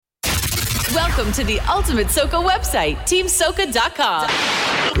Welcome to the ultimate Soca website, TeamSoca.com.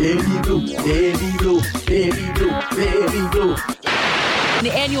 Baby blue, baby blue, baby blue, baby blue.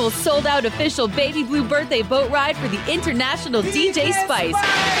 The annual sold-out official Baby Blue birthday boat ride for the international DJ Spice.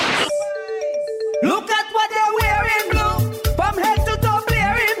 Look at what they're wearing blue. From head to toe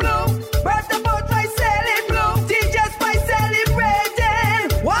blaring blue. Birthday boat ride sailing blue. DJ Spice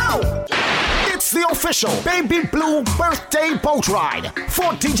celebrating. Wow! It's the official Baby Blue birthday boat ride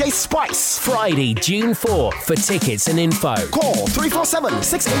for DJ Spice. Friday, June 4th. For tickets and info, Call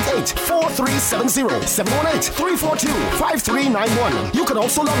 347-688-4370, 718-342-5391. You can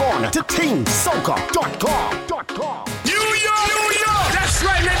also log on to TeamSoca.com. New York! That's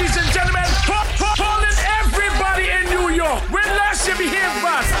right, ladies and gentlemen. Calling everybody in New York. When last you be here,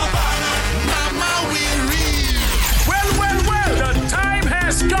 boss? Well, the time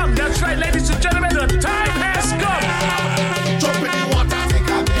has come. That's right, ladies and gentlemen, the time has come.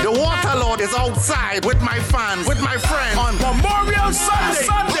 The Water Lord is outside with my fans, with my friends on Memorial Sunday.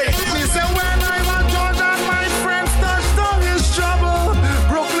 Me say when I want Jordan, my friends, touchdown is trouble.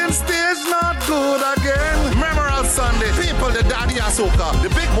 Brooklyn stage not good again. Memorial Sunday, people, the daddy of soca,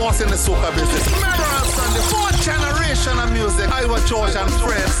 the big boss in the soca business. Memorial Sunday, fourth generation of music. Iowa George and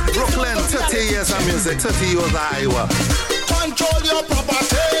friends. Brooklyn, 30 years of music, 30 years of Iowa. Control your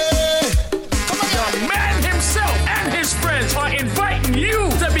property. The man himself and his friends are inviting you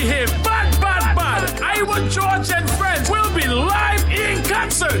to behave bad. Iowa George and friends will be live in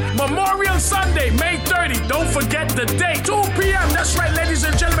concert. Memorial Sunday, May 30. Don't forget the date. 2 p.m. That's right, ladies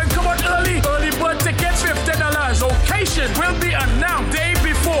and gentlemen. Come on early. Early bird tickets, $50. Location will be announced day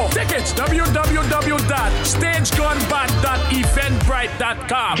before. Tickets,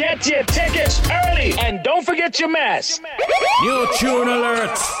 www.stagegunband.eventbrite.com. Get your tickets early and don't forget your mask. New tune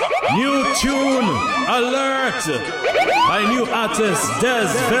alert! New tune alert! My new artist, Des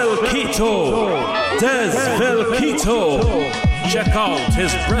Velquito. Check out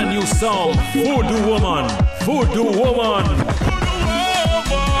his brand new song, Voodoo Woman.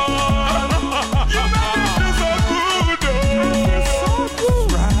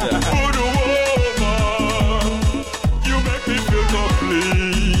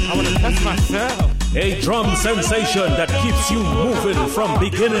 A drum sensation that keeps you moving from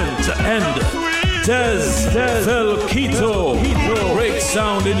beginning to end. Des Velquito. Great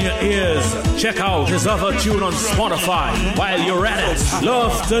sound in your ears. Check out his other tune on Spotify while you're at it.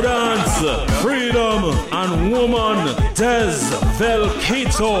 Love to Dance, Freedom and Woman. Des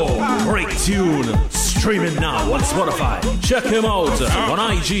Velquito. Great tune. Streaming now on Spotify. Check him out on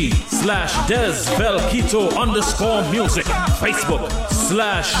IG /DesVelquito_music. Facebook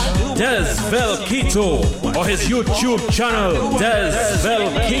 /Des Velquito. Or his YouTube channel, Des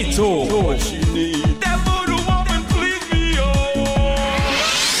Velquito.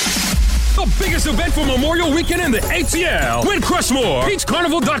 The biggest event for Memorial Weekend in the ATL. Win Crushmore,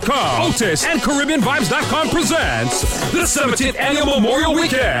 BeachCarnival.com, Otis, and CaribbeanVibes.com presents the 17th Annual Memorial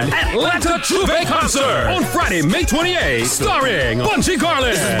Weekend Atlanta Troupe Concert on Friday, May 28th, starring Bunji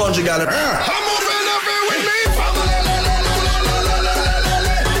Garlin. This is Bunji Garlin. I'm moving up here with me.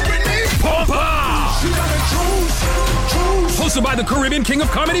 Hosted by the Caribbean King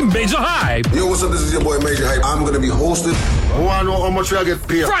of Comedy, Major Hype. Yo, what's up? This is your boy Major Hype. I'm going to be hosted. I want to know how much I get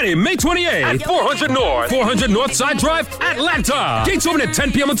paid. Friday, May 28th, 400 Northside Drive, Atlanta. Gates open at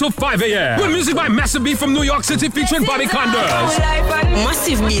 10 p.m. until 5 a.m. With music by Massive B from New York City featuring Bobby Condos.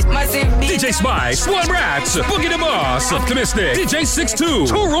 Massive beat. DJ Spice, Swam Rats, Boogie the Boss, Optimistic, DJ 62,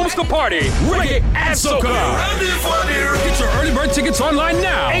 2 Rooms to Party, Reggae and Soca. Get your early bird tickets online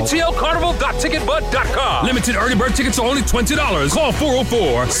now. ATLCarnival.ticketbud.com. Limited early bird tickets are only $20. Call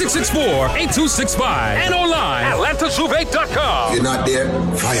 404-664-8265. And online, AtlantaTroupe.com. You're not there?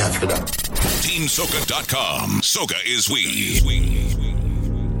 Fire for that. TeamSoca.com. Soca is we.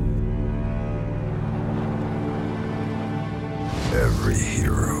 Every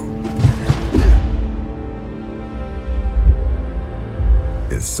hero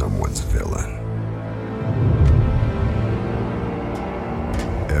is someone's villain.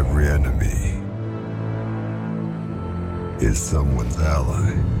 Every enemy is someone's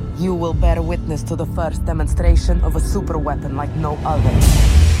ally. You will bear witness to the first demonstration of a super weapon like no other.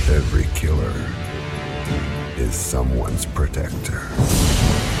 Every killer is someone's protector.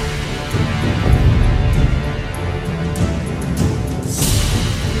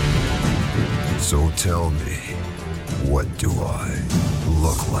 So tell me, what do I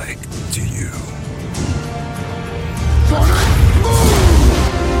look like to you?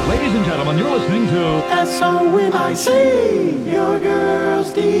 Ladies and gentlemen, you're listening to SONIC, your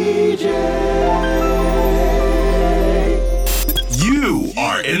girl's DJ. You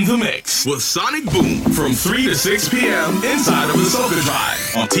are are in the mix with Sonic Boom from 3 to 6 p.m. inside of the Soca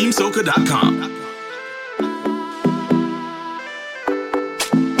Drive on TeamSoca.com.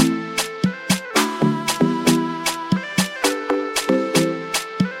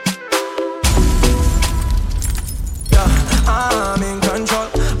 I'm in control.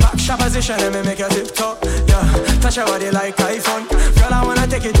 Back shot position and me make you tip-top. Yeah, touch your body like iPhone. Girl, I wanna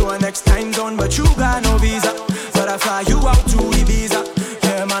take you to a next time zone, but you got no visa. But I fly you out to Ibiza.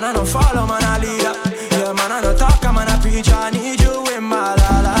 Yeah, man, I don't follow, man, I lead up. Yeah, man, I don't talk, man, I preach. I need you in my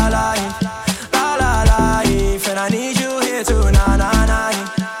la-la life. La-la life. And I need you here too, na-na-na.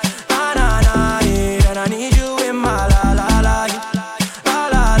 Na-na-na. And I need you in my la-la life.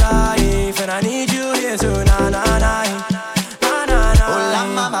 La-la life. And I need you here too, na-na-na. Hola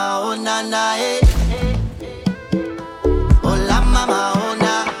mama, oh na na, eh. Hola mama, oh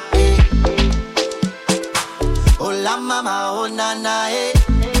na, eh. Hola mama, oh na na, eh.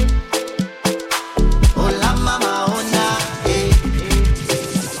 Hola mama, oh na, eh.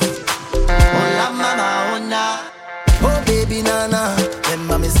 Hola mama, oh na. Oh baby nana,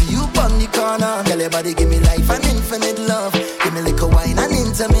 remember me see you on the corner. Girl, your body give me life and infinite love. Give me little wine and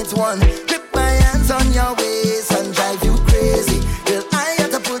intimate one. Grip my hands on your waist and drive you crazy. Girl, I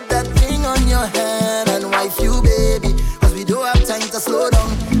got to put that thing on your head and wife you, baby. Cause we don't have time to slow down.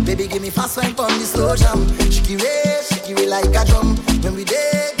 Baby, give me fast wine from the slow jam. Shiki way like a drum. When we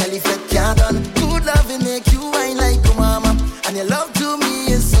there, girl, if it can't done. Good love will make you wine like a mama. And your love to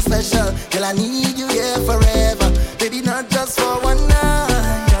me is so special. Girl, I need you here forever. Baby, not just for one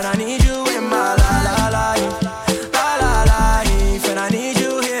night. Girl, I need you in my la-la life. La-la life. And I need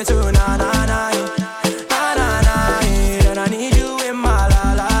you here too, na-na-na. Na-na-na. And I need you in my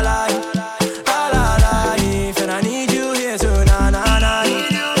la-la life. La-la life. And I need you here too, na-na-na.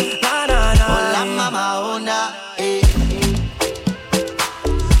 Na-na-na. Hola mama, oh na, eh.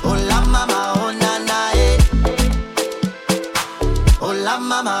 Hola mama, oh na na, eh. Hola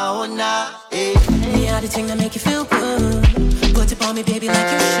mama, oh na, eh. Me are the thing that make you feel good. Put it on me, baby,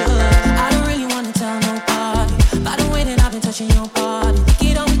 like you should. I don't really wanna tell nobody. By the way that I've been touching your body.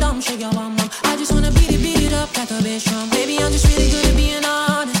 Get on dumb, shake your bum bum. I just wanna beat it up like a bass drum. Baby, I'm just really good at being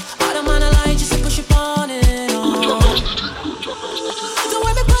honest. I don't mind a lie, just to push up on it. Oh. The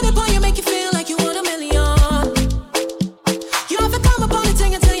way me put it on you make you feel like you want a million. You have to come up on the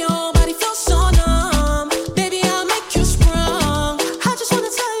thing until your body feels so numb. Baby, I'll make you sprung. I just wanna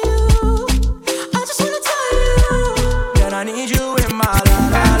tell you. Girl, I need you in my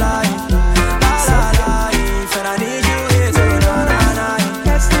la-la life. La-la life. And I need you here too, na-na-na.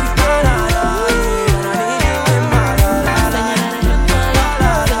 Na-na-na. And I need you in my la-la life. La-la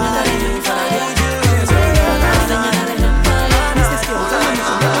life. And I need you here too, na-na-na.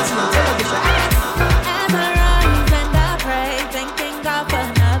 As I rise and I pray, thanking God for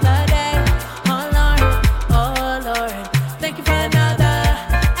another day. Oh Lord, thank you for another.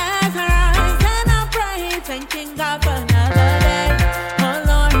 As I rise and I pray, thanking God for another day.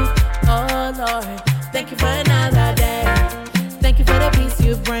 Oh Lord, thank you for another day. Thank you for the peace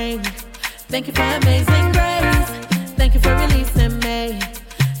you bring. Thank you for amazing grace. Thank you for releasing me.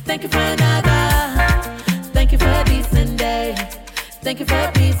 Thank you for another. Thank you for a decent day. Thank you for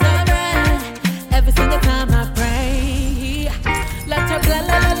a piece of bread. Every single time I pray, let your blah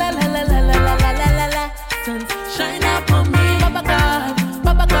la la la la la la la la la la la shine up on me, Baba God,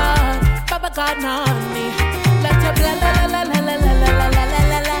 Baba God, Baba God, not me. Let your blah la la la la la la la la la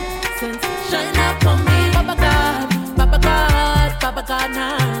la la shine up on me, Baba God, Baba God, Baba God,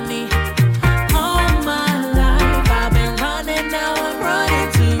 not me. All my life I've been running, now I'm running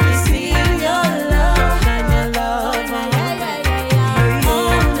to receive your love, shine your love on me.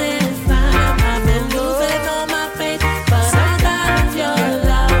 All this time I've been losing all my faith, but I got your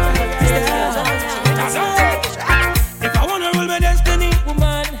love. If I wanna rule my destiny,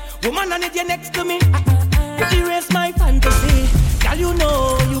 woman, I need you next to me. To erase my fantasy, girl, you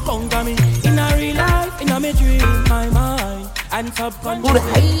know you conquer me. In a real life, in a me dream, my mind and subconscious.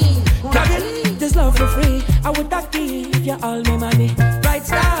 Girl, this love for free, I would not give you all my money. Bright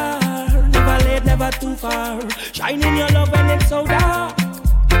star, never late, never too far. Shine in your love when it's so dark,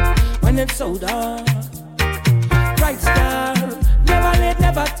 when it's so dark. Bright star, never late,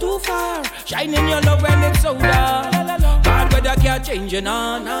 never too far. Shine in your love when it's so dark. God, weather can't change you,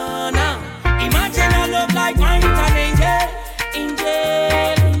 no, no, no. Imagine a love like mine with an angel, angel,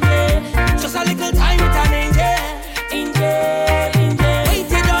 angel. Just a little time with an angel, angel, angel.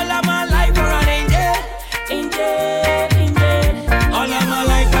 Waited all of my life for an angel, angel, angel. All of my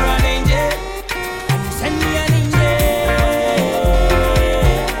life for an angel. And you send me an angel.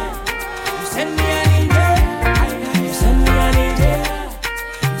 You send me an angel. You send me an angel.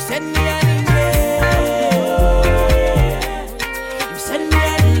 send me an email. You send me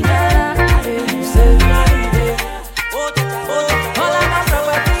an email. You send me an email. All of my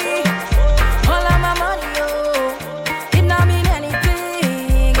property, all of my money, oh, it not mean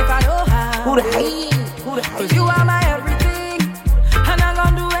anything if I don't have. Who the hell? Cause you are my everything, and I'm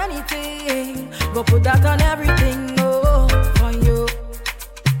gonna do anything. Go put that on everything, oh, for you.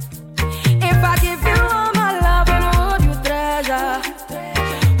 If I give you all my love, and would you treasure?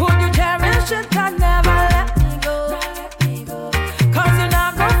 Would you cherish it and never let me go? Cause you're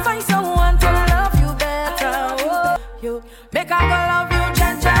not gonna find someone to love you better, oh. You make I go love you,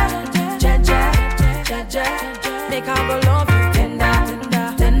 Jaja, Jaja, Jaja. Make I go love you, tender, tender,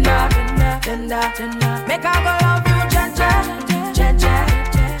 tender, tender, tender, tender. Make I go love you, Jaja, Jaja,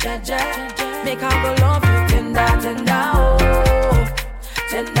 Jaja. Make I go love you, tender, tender, oh,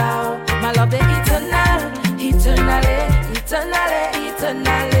 tender, oh. My love, the eternal, eternally, eternally,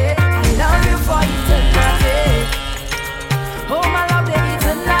 eternally. I love you for eternity. Oh, my love, the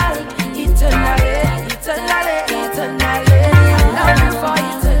eternal, eternally, eternally, eternally. I love you for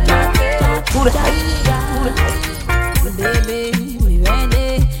eternity. Who the hell? Baby, we ready.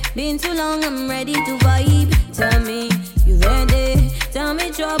 Been too long, I'm ready to vibe. Tell me, you ready? Tell me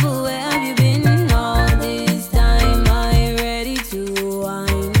trouble, where have you been all this time? I ready to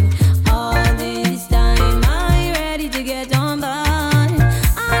wine. All this time, I ready to get on by.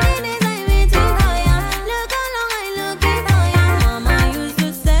 All the days I waited for ya. Look how long I looking for ya. Mama used to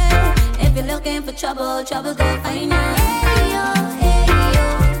say, if you're looking for trouble, trouble go find ya. Hey yo,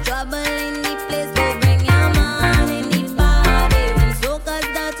 trouble in the place, go bring your man in the party. When soca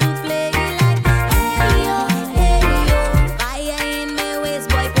start to play like, hey yo, fire in my waist,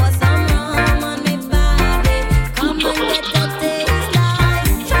 boy, pour some rum on me body. Come and get the taste like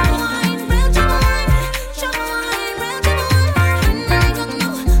trouble wine, real trouble wine, trouble wine, real trouble wine. And I don't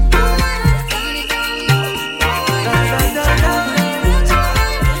know,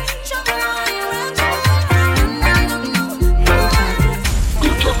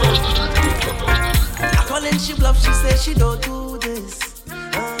 I call and she bluff, she says she don't do this.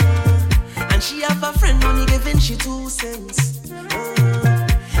 And she have a friend only giving she 2 cents.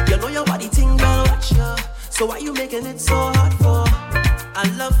 You know your body thing, girl, watch ya. So why you making it so hard for? I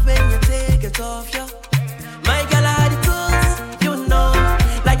love when you take it off, ya. My girl, I had the tools, you know.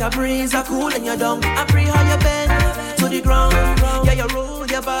 Like a breeze, I cool and you down. I pray how you bend to the ground. Yeah, you roll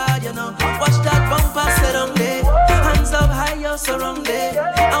your body, you know. Watch that bumper sit on there. Hands up high, you're surrounded.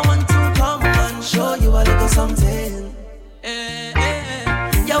 I want to come and show you a little something.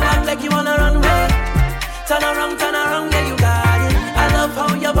 You act like you wanna run away. Turn around, yeah, you got it. I love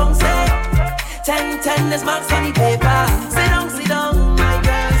how you bounce it. 10 is marks on the paper. Sit down, my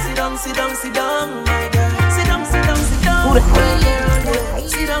girl. Sit down, my girl. Sit down, Who the hell? yeah.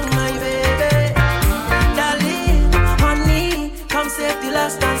 Sit down, my baby. Darling, honey, come save the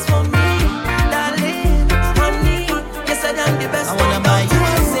last dance for me. Darling, honey, you said I'm the best. I wanna buy you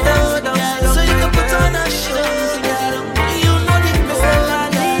a Sit down, road, so you can put on a show. You know the code,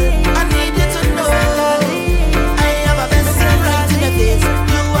 I need you to know. I have a best friend right in the face.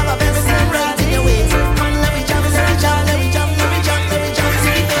 You have a best friend right in your waist. Come, let me jump, let me jump, let me jump, let me jump, let me jump.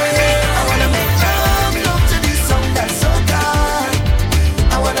 I wanna make jump, love to this song that's so good.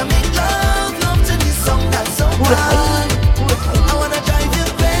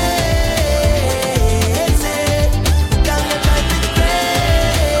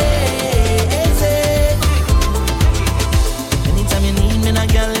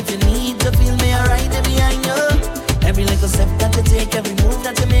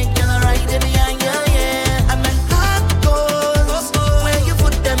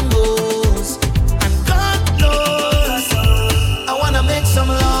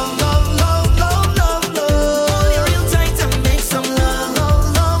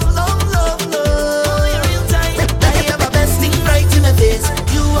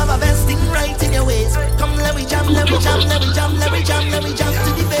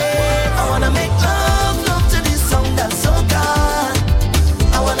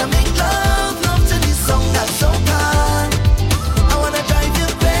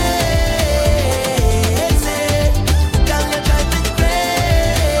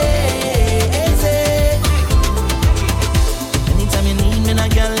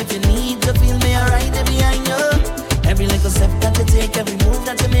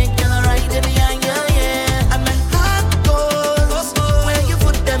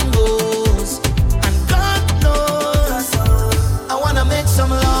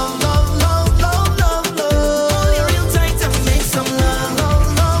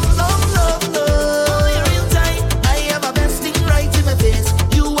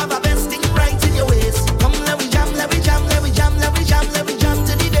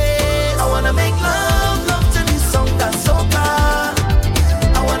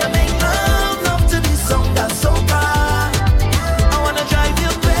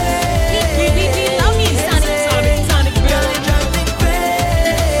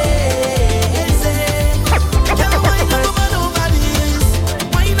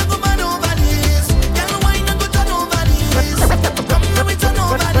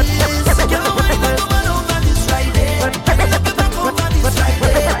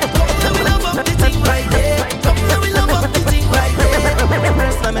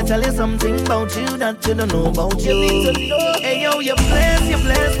 about you that you don't know about you. Hey yo, you're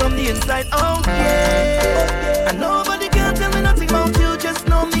blessed from the inside out, yeah. And nobody can tell me nothing about you, just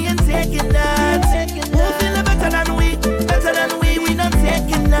know me and taking that. Who feel better than we not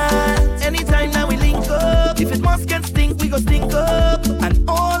taking that. Anytime that we link up, if it must get stink, we go stink up. And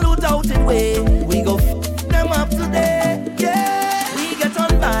all who doubted way, we go them up today, yeah. We get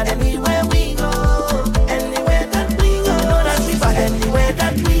on bad anywhere we go. Anywhere that we go, know that we bad anywhere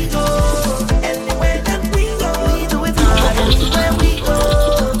that we go. Anywhere that we go, we do it hard anywhere we go.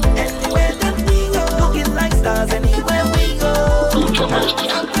 Anywhere that we go, looking like stars anywhere we go.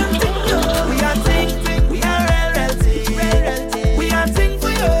 We are ting, we are real. We are ting for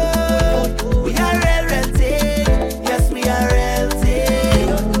you. We are real. Yes, we are real.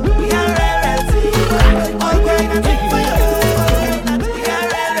 We are real. All kind of ting for you. We are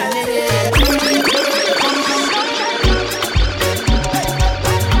real.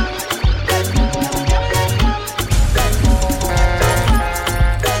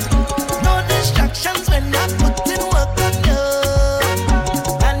 No distractions when I'm putting work on you.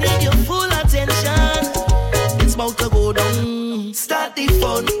 I need your full attention. It's about to go down. Start the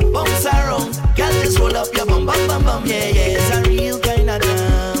fun, bounce around. Girl, just roll up your bum, bum, bum, bum. Yeah, yeah. It's a real kind of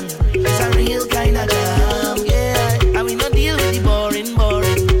jam. It's a real kind of jam. Yeah. And we no deal with the boring.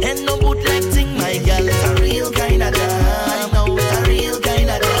 And no bootleg thing, my girl. It's a real kind of jam. No, it's a real kind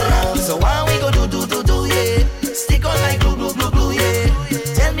of jam. So why we go do, yeah. Stick on like glue, yeah.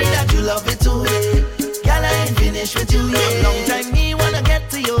 Tell me that you love it too, yeah. Girl, I ain't finished with you, yeah. Long time me wanna get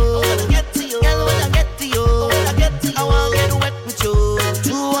to you. Girl, when I get to you, I wanna get wet with you.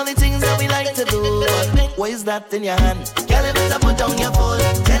 Do all the things that we like to do. But what is that in your hand? Girl, you better put down your phone.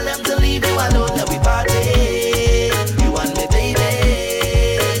 Tell them to leave you alone, let we party. You and me, baby.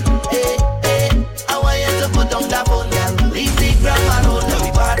 I want you to put down that phone, girl. Leave the grandma alone, let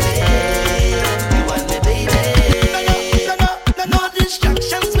we party. You and me, baby. No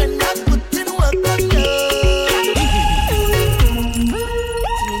distractions when I'm putting work on you.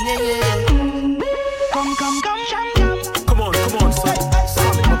 Come, sham. Come on, son.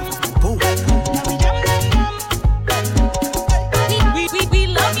 Boom. We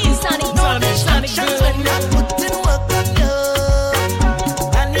love you, Sonny. Sonic when I'm putting work on you.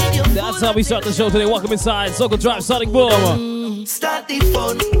 I need your That's how we start the show today. Welcome inside Soca Drive Sonic Boom. Start the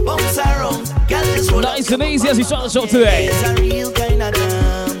fun, bounce around. Girl, just roll Nice and easy as we start the show today. It's a real kind of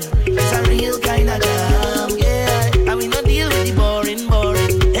jam. It's a real kind of jam, yeah. And we no deal with the boring.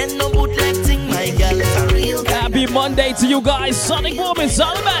 And no bootleg thing, my girl. It's a real kind Happy Monday to you guys. Sonic Boom in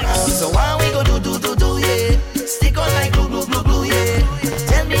Sonic Max. So why we go do, yeah. Stick on like glue, yeah.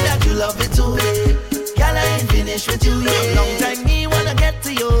 Tell me that you love it too, yeah. Girl, I ain't finished with you, yeah. Long time me wanna get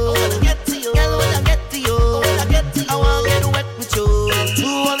to you. Girl, when I get to you, I wanna get wet with you. Do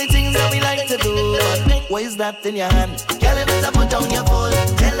all the things that we like to do. But what is that in your hand? Girl, you better put down your phone.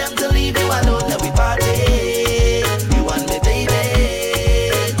 Tell them to leave you alone, let we party. You and me, baby.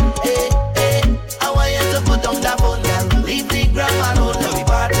 I want you to put down that phone, girl. Leave the grandma alone, let we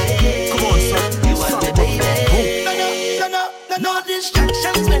party. Come on, son. You and me, baby. No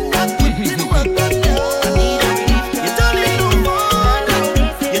distractions when I'm putting work on you. You don't need no phone.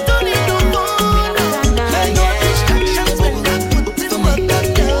 You don't need no phone. No distractions when I'm putting work on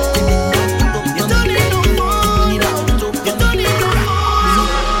you. You don't need no phone. You don't need no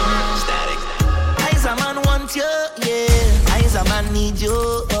phone. Static. I as a man want you, yeah. I as a man need you.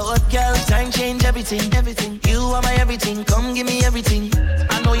 But what girl, time change everything. You are my everything. Come give me everything.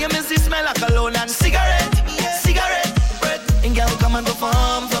 I know you miss the smell of cologne and cigarette. And girl, come and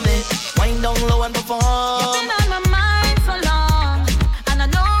perform for me. Wind down low and perform. You've been on my mind so long, and I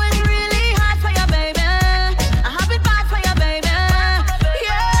know it's really hard for you, baby. I have it bad for you, baby.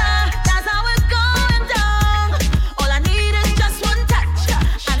 Yeah, that's how it's going down. All I need is just one touch,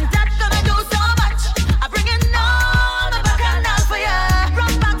 and that's gonna do so much. I bring it on the bacchanal for you.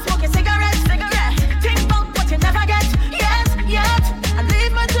 Run back, smoking cigarettes. Think about what you never get, yet, and leave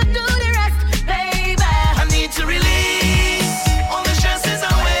me to do the rest, baby. I need to release.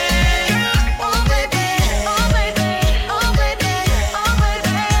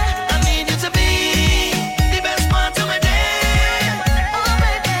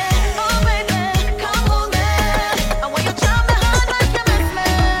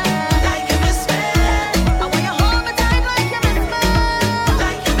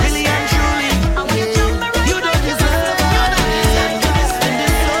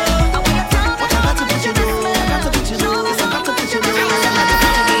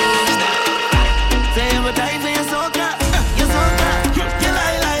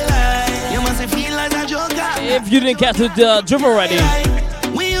 If you didn't catch the drum already,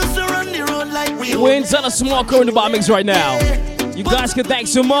 We used to run the road like Wins and a small current in the bar mix right now. You guys can thank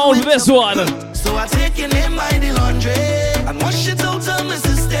Simone for this one. So I take your name by the laundry and wash it out of my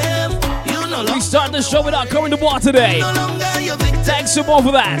system. You no longer We start the show without current in the bar today. no longer your victim. Thanks Simone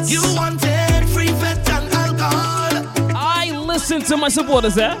for that. You wanted free fat and alcohol. I listen to my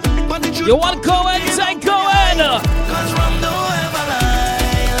supporters, eh? You want Cohen? Take Cohen! Cause from the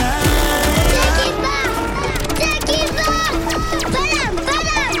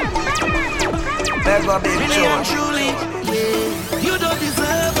ever really and truly, you don't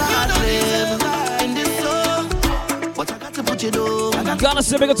deserve a live in this song. But I got to put you down. Gotta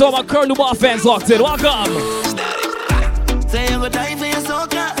say, big to all my current new bar fans locked in. Welcome. Say you go die for your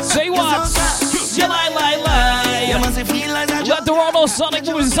soca. Say what? You lie. You must feel like that. Let the Toronto Sonic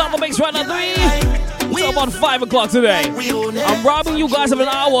Boom is on the mix right now 3 till about 5 o'clock today. I'm robbing you guys of an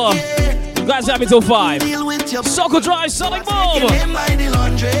hour. You guys have me till 5. Soca Drive Sonic Boom.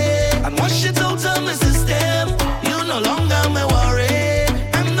 And wash it out of my system. You no longer my worry.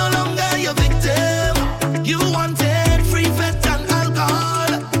 I'm no longer your victim. You wanted free fat and alcohol,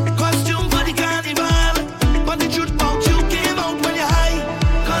 costume for the carnival, but the truth about you came out when you're high.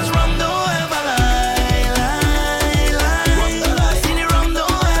 Cause rum don't ever lie. See the rum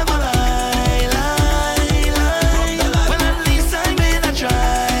don't ever lie. Well, at least I made a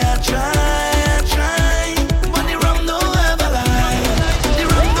try. But the rum don't ever lie. The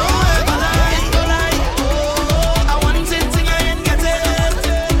rum don't ever lie. I want it, thing I ain't get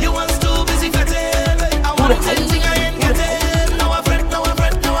it. You was too busy fetting. I want it, thing I ain't get it. Now I fret it.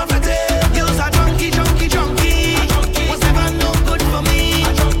 You's a junkie. Was never no good for me.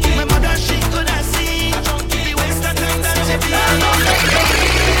 My mother, she could have seen the waste of time that she be.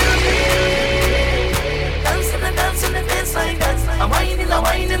 Dancing the dance like that. I'm whining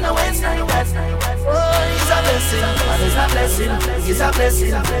the waist like that. Oh, it's a blessing, it's a blessing, it's a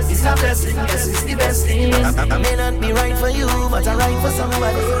blessing, it's a blessing, yes, it's the best thing. I may not be right for you, but I'm right for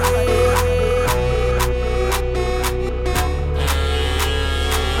somebody.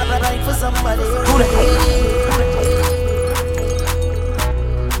 Right for somebody.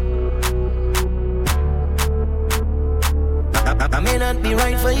 I may not be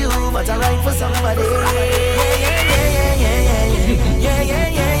right for you, but I'm right for somebody. Yeah.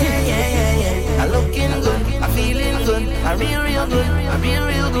 I'm looking good, I'm feeling good, I'm real good, I'm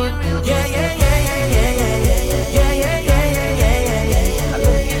real good. Yeah. I'm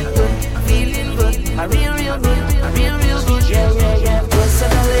looking good, I'm feeling good, I'm real good, I'm real good. Yeah.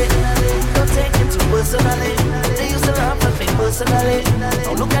 Personally, don't take it too personally. They used to laugh at me personally.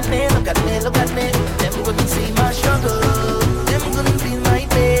 Oh, look at me. Them couldn't see my struggle. Them couldn't feel my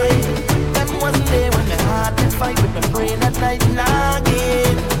pain. Them wasn't there when my heart did fight with my brain at night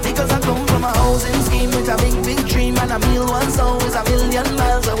nagging. Because I come from a housing scheme with a big dream, and a meal once always a million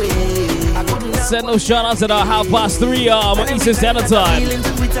miles away. I couldn't Send no shout outs at 3:30 Eastern Standard Time.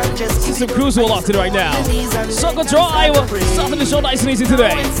 See some crews who are locked in right now. Soca Drive, starting the show nice and easy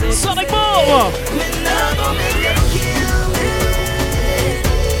today. Sonic Boom!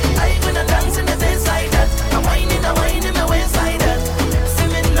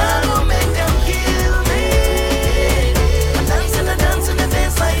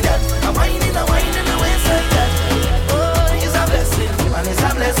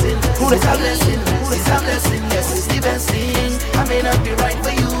 It's a blessing, yes, it's the best thing. I may not be right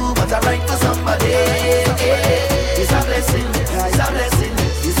for you, but I'm right for somebody. It's a blessing,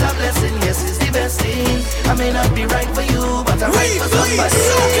 yes, it's the best thing. I may not be right for you, but I'm right for somebody.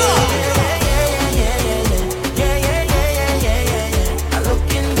 I'm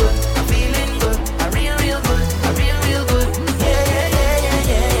looking good, I'm feeling good, I'm real good, I'm real good.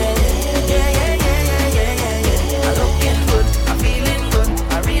 I'm looking good, I'm feeling good,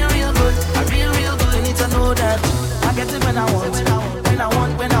 I'm real good, I'm real good. You need to know that I get it when I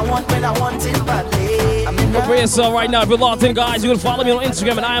want it badly. For yourself right now, if you're locked in, guys, you can follow me on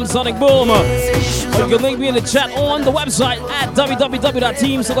Instagram and I am Sonic Boom. Or you can link me in the chat on the website at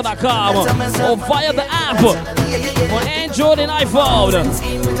www.teamsoca.com or via the app on Android and iPhone.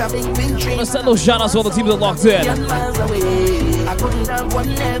 Let's send those shout outs to all the teams that are locked in. I couldn't have one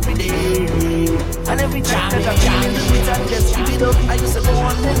every day. And every time that I'm feeling the beat and just keep it up, I used to go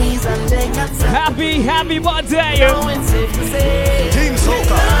on my knees and beg and say, Happy birthday! Team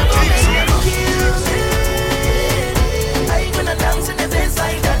Soca. I ain't gonna dance in the dance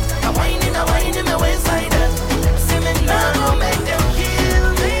like that. I'm whining my waist like that. See me now, go make them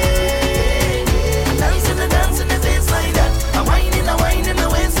kill me. Dance in the dance like that. I'm whining my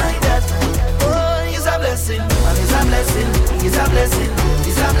waist like that. Oh, it's a blessing, and it's a blessing, it's a blessing,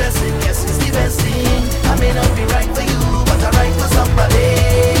 it's a blessing. Yes, it's the best thing. I may not be right for you, but I'm right for somebody.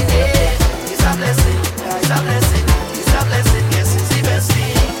 It's a blessing.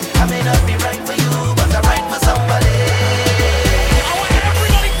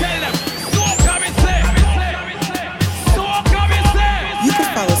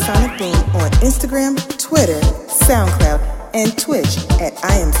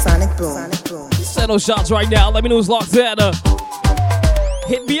 Sonic Boom. Send those shots right now. Let me know who's locked in.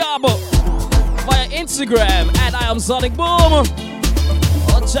 Hit me up via Instagram at I am Sonic Boom.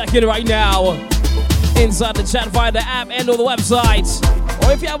 I'll check in right now inside the chat via the app and or the website.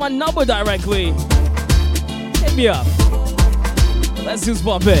 Or if you have my number directly, hit me up. Let's do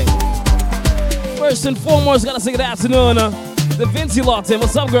some big. First and foremost, gotta say good afternoon. The Vinci locked in.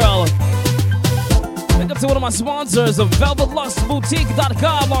 What's up, girl? Pick up to one of my sponsors of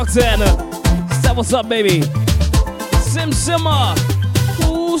VelvetLuxBoutique.com locked in. Say what's up, baby. Sim Simma.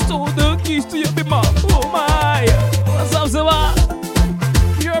 Who stole the keys to your bima? Oh my. What's up, Simma?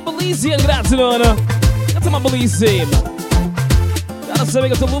 You're a Belizean. Good afternoon. Get to my Belize team. Gotta say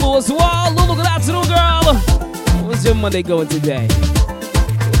big up to Lulu as well. Lulu, good afternoon, girl. How's your Monday going today?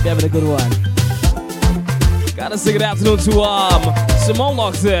 You're having a good one. Gotta say good afternoon to Simone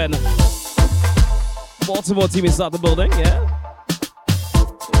locked in. Baltimore team inside the building, yeah.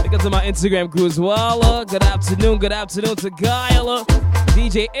 Pick up to my Instagram crew as well. Good afternoon to Kyle.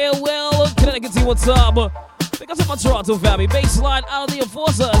 DJ Airwell, Connecticut team, what's up? Pick up to my Toronto family. Baseline out of the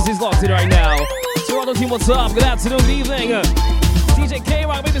Enforcers, he's locked in right now. Toronto team, what's up? Good afternoon, good evening. DJ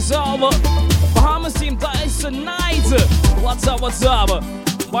K-Rock, baby Salva. Bahamas team, Dyson Knight. What's up?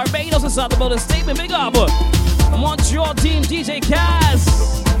 Barbados inside the building. Statement, big up. Montreal team, DJ Kaz.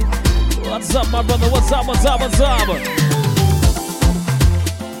 What's up, my brother? What's up?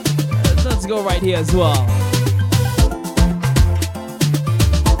 Let's go right here as well.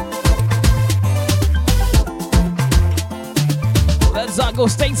 Let's go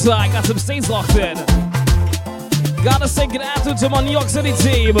stateside. Got some states locked in. Gotta say good afternoon to my New York City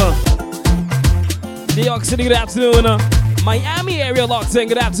team. New York City, good afternoon. Miami area locked in,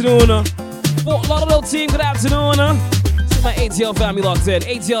 good afternoon. Fort Lauderdale team, good afternoon. See my ATL family locked in.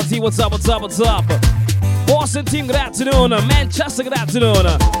 ATL team, what's up? Boston team, good afternoon. Manchester, good afternoon.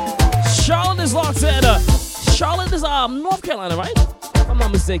 Charlotte is locked in. Charlotte is North Carolina, right? If I'm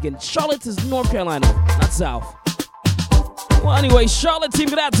not mistaken. Charlotte is North Carolina, not South. Well, anyway, Charlotte team,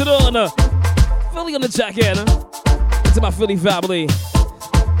 good afternoon. Philly on the check-in. To my Philly family.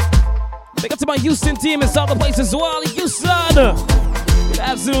 Big up to my Houston team inside the place as well. Houston. Good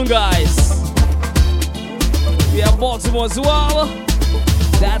afternoon, guys. We have Baltimore as well.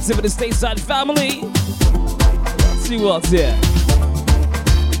 That's it for the stateside family. Let's see what's here.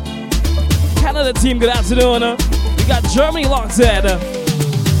 Canada team, good afternoon. We got Germany locked in.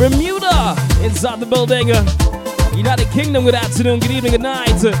 Bermuda inside the building. United Kingdom, good afternoon, good evening, good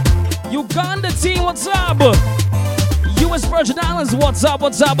night. Uganda team, what's up? US Virgin Islands, what's up?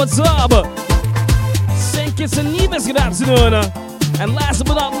 St. Kitts and Nevis, good afternoon. And last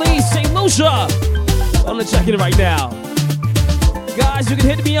but not least, St. Lucia. I'm gonna check in right now. Guys, you can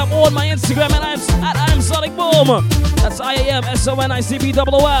hit me up on my Instagram at I am Sonic Boom. That's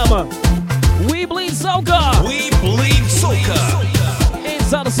IAMSONICBOOM. We bleed soca.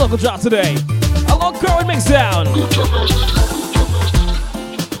 Inside the Soca Drop today. Hello, Current Mixdown.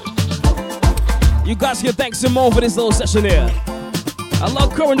 You guys can thank Simone for this little session here. I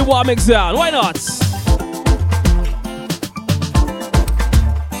love Current Noir Mixdown. Why not?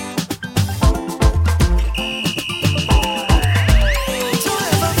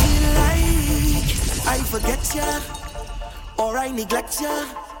 Or I neglect ya.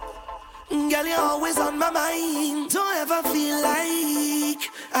 Girl, you're always on my mind. Don't ever feel like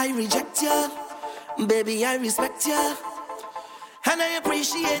I reject ya. Baby, I respect ya. And I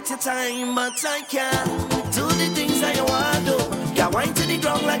appreciate your time, but I can't do the things I want to. Can't wind to the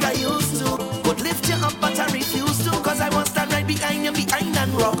ground like I used to. Could lift you up, but I refuse to. Cause I want to stand right behind you, behind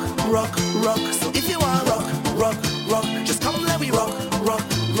and rock. So if you want rock, just come let me rock.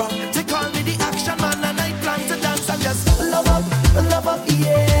 Take all me the action, man, and I plan to dance and just love up,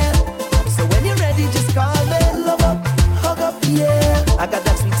 yeah. So when you're ready, just call me. Love up, hug up, yeah. I got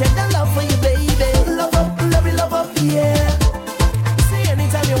that sweet tender love for you, baby. Love up, yeah. See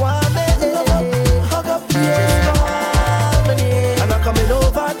anytime you want me. Love up, hug up, yeah. Just call me, and I'm coming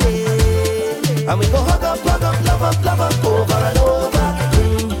over there. And we go hug up, love up, over and over.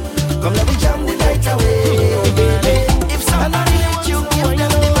 Come let me jam the night away, baby. If somebody hit you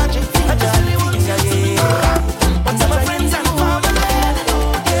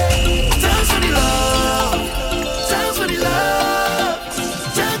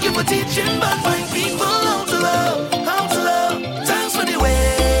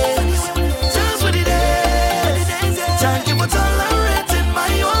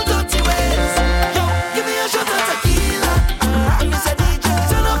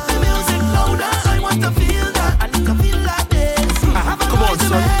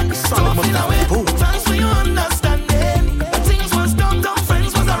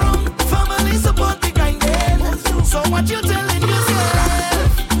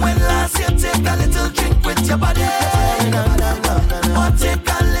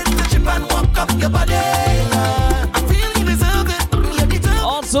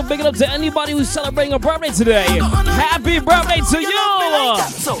Also, big it up to anybody who's celebrating a birthday today. Happy birthday to you!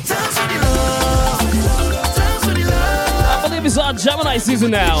 I believe it's our Gemini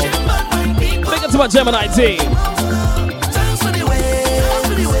season now. Big up to my Gemini team.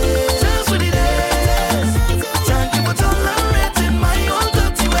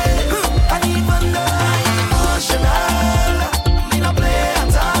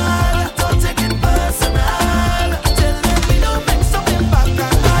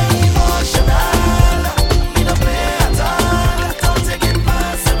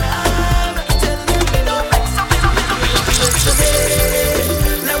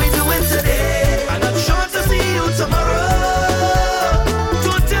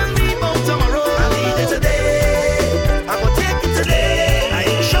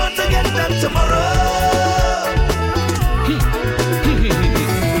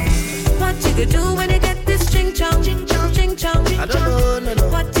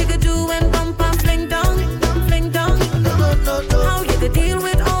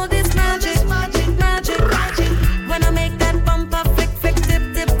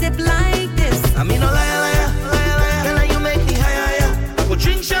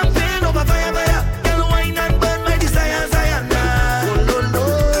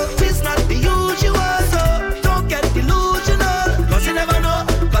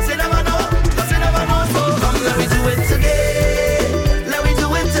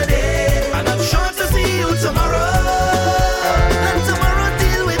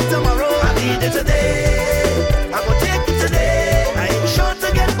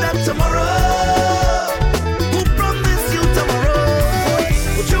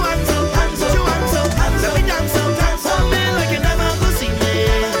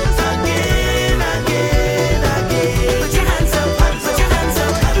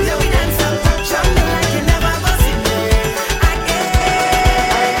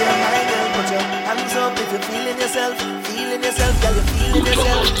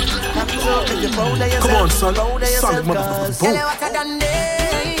 Come on, son. Son, motherfucker.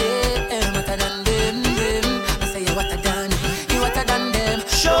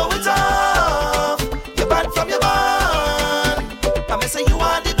 Show it off. You're bad from your band. I say you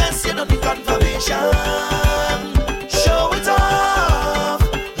are the best, you don't need confirmation. Show it off.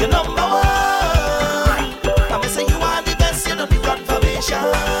 You're number one. I say you are the best, you don't need confirmation.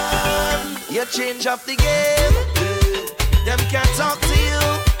 You change up the game. Them can't talk to you,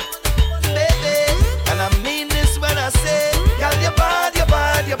 baby. And I mean this when I say, girl, you're bad, you're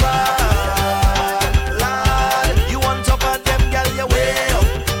bad, you're bad. Lord, you on top of them, girl, you're way up.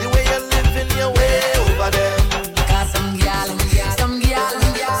 The way you're living, you're way over them. Cause some girl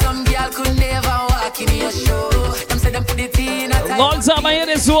could never walk in your show. Them say them put it in a Long time I hear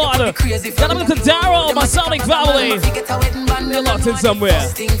this one. Gotta look to Daryl, my Sonic family. You're locked in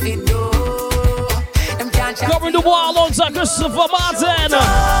somewhere. Covering the wall alongside Christopher Martin.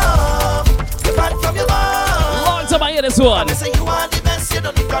 Long time I hear this one.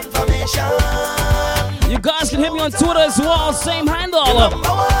 You guys can hit me on Twitter as well, same handle.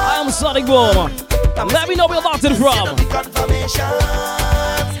 I am Sonic Boom. Let me know where you're locked in from.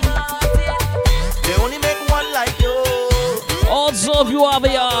 Also, if you have a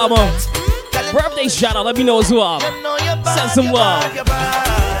birthday shout out, let me know as well. Send some love.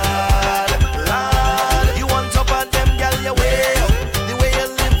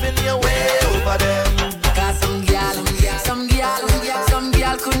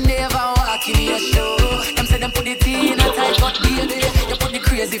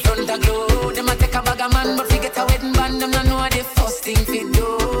 Crazy front a glow. Them a take a bag of man, but forget a wedding band. Them not know the first thing fi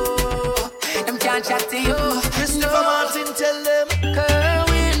do. Them can't chat to you. Christopher Martin tell them,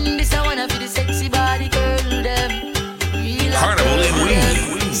 Kerwin, this I wanna be the sexy body girl. Them Carnival in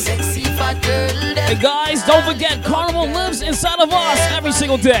Wing. Sexy fat girl. Hey guys, don't forget Carnival lives inside of us every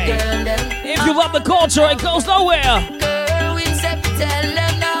single day. If you love the culture, it goes nowhere. Kerwin, tell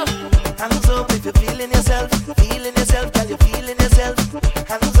them now. Hands up if you're feeling yourself, girl, you're feeling yourself.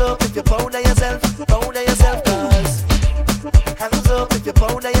 Hands up if you're proud of yourself, cause hands up if you're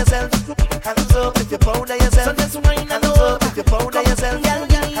proud of yourself, hands up if you're proud of yourself. So let's wine and up if you're proud of yourself,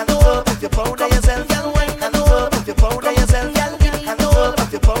 hands up if you're proud of yourself, hands up if you're proud of yourself, hands up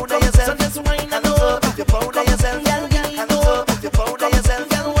if you're proud of yourself. So let's wine and up if you're proud of yourself, hands up if you're proud of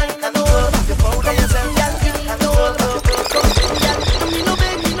yourself, hands up if you're proud of yourself, hands up.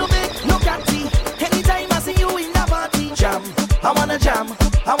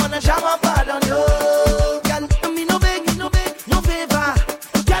 I wanna jam up hard on you, girl. Me no beg, no favor,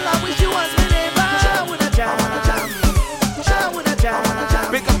 girl. I wish you was my neighbor. I wanna jam, I wanna jam.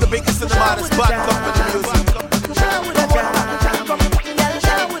 Pick up the biggest and the baddest bad company music. I wanna jam,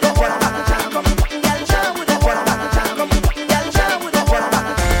 girl.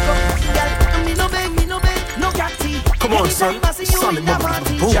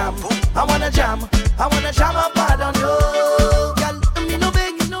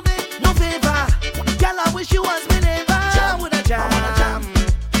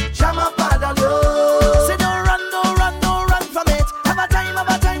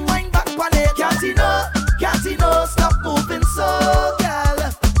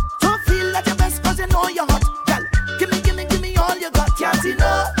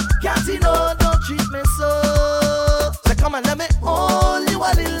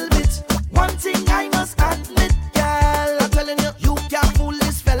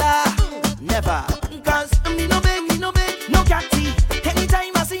 never. Cause me no beg, no catty.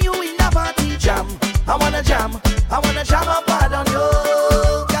 Anytime I see you in a party, jam. I wanna jam up hard on you.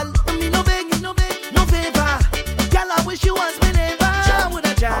 Girl, me no beg, no favor. Girl, I wish you was me neighbor. I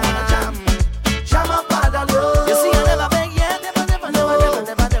wanna jam up hard on you. You see, I never beg yet, never.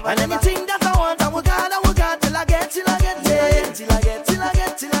 And anything that I want, I will got till I get it.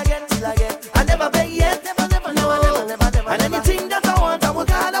 I never beg yet, never. And anything that I want, I will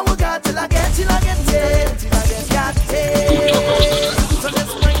got till I get it. Got it. So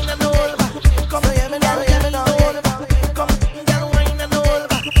let's bring the door back. Come here, me now. Come, girl, wine the door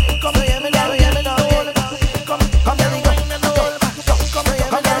back. Come here, me now. Come, here we go. Come here, me now. Come, here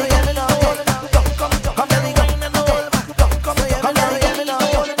we go. Come here, me now.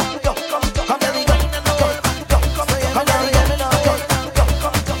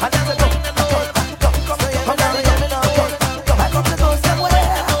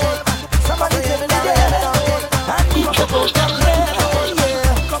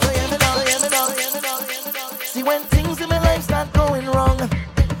 See, when things in my life start going wrong,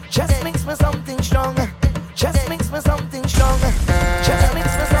 just mix me something strong. Just mix me something strong. Just mix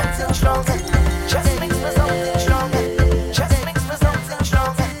me something strong. Just mix me something strong. Just mix me something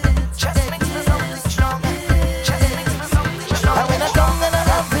strong. Just mix me something strong. Just mix me something strong. And when I'm down and I'm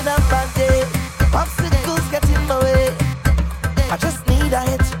having a bad day, obstacles get in my way. I just need a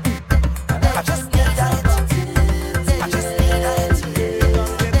hit. I just need a hit. I just need a hit. I just need a hit.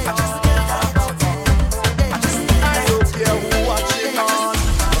 I just need a hit. I don't care who watching on.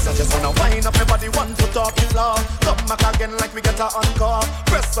 I just wanna wind up your body, one foot off the floor. Come back again like we get a encore.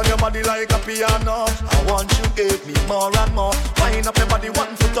 Press on your body like a piano. I want you give me more and more. Wind up your body,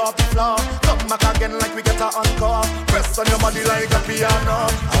 one foot off the floor. Come back again like we get a encore. Press on your body like a piano.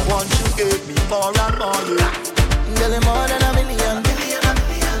 I want you give me more and more. Yeah. Girl, you're more than a million.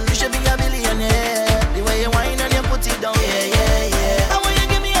 You should be a billionaire. The way you whine and you put it down, yeah. I want you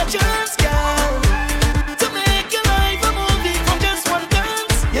give me a chance, girl, to make your life a movie from just one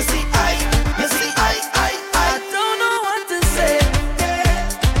dance. You see, I don't know what to say.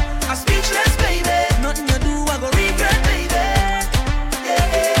 I'm speechless, baby. Nothing you do, I go regret, baby.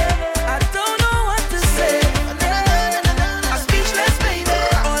 I don't know what to say. I'm speechless, baby.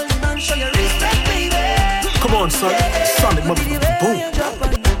 All the man show you respect, baby. Come on, son. Sonic motherfucking boom.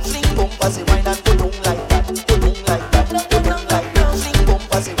 Sing boom, pass it, wine and go down like that. Go down like that. Go down like that. Sing boom,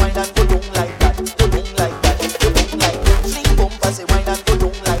 pass it, wine and go down like that. Go down like that. Go down like that. Sing boom, pass it, wine and go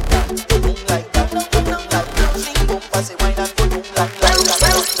down like that. Go down like that. Go down like that. Sing boom, pass it, wine and go down like that.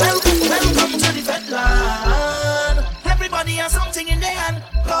 Welcome to the Fedland. Everybody has something in their hand.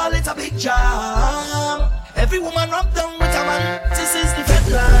 Call it a big jam. Every woman rub down with a man. This is the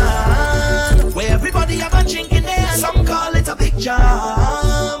Fedland, where everybody have a drink in their hand. Some call it a big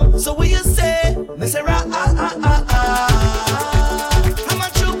jam. So what you say? They say ra ah ah ah ah. I'm a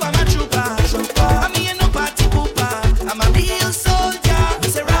trooper. I'm here no party pooper. I'm a real soldier. They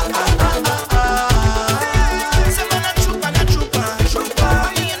say ra ah ah ah ah. Say man a trooper.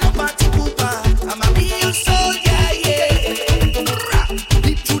 I'm here no party pooper. I'm a real soldier, yeah.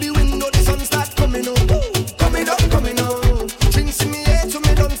 Deep through the window, the sun start coming up. Drinks in me head, so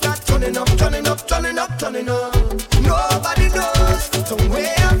me don't start turning up. Nobody knows. So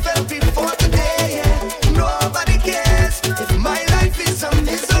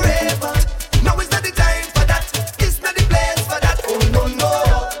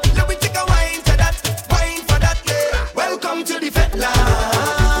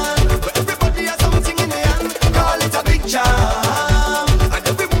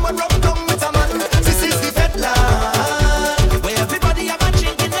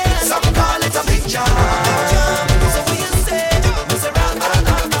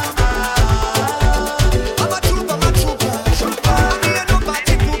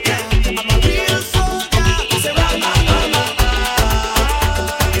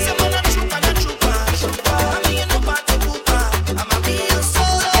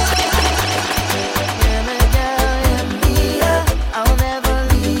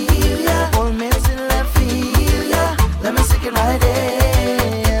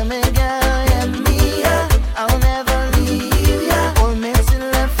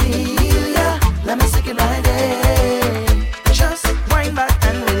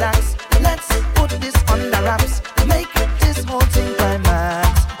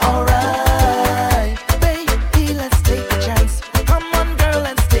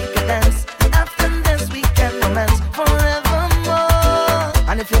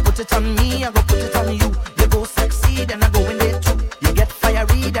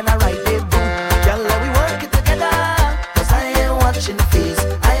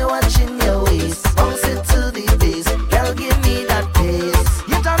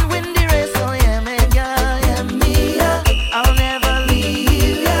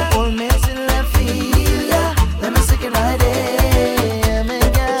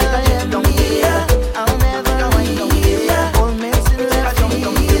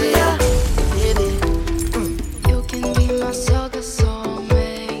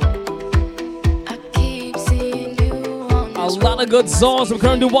good songs from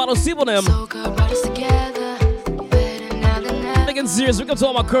Kern Duwato, see for them. Making serious, we can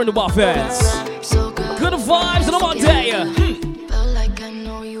talk about Kern Duwato fans. Good vibes and all day. Feel like I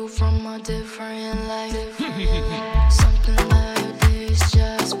know you from a different life. Something like this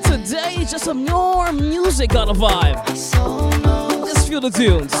just Today is just some more music on the vibe. Just feel the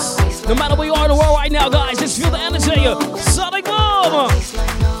tunes. No matter where you are in the world right now, guys, just feel the energy. Sonic Boom!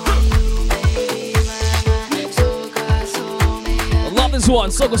 Love this one,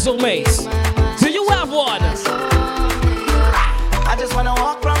 Soca Soulmates. Do you have one? I just wanna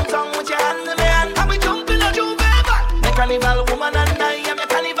walk round town with your hand in my hand, and we jump in a Juve van. The carnival woman and I am your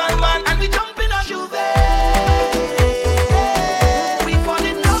carnival man, and we jump in a Juve. We fall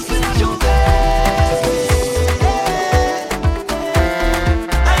in love in a Juve.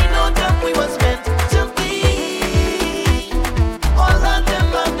 I know that we was meant to be. All of them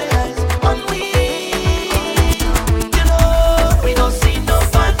have their eyes on me. You know, we don't see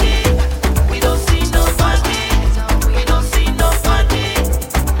nobody. We don't see nobody. We don't see nobody.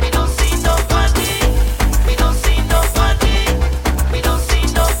 We don't see nobody. We don't see nobody. We don't see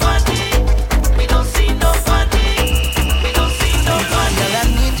nobody. We don't see nobody. We don't see nobody. Girl, I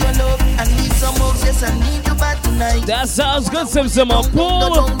need your love. I need some hugs. Yes, I need you back tonight. That sounds good, Simpson.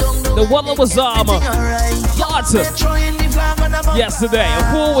 Pool. The weather was hot yesterday. A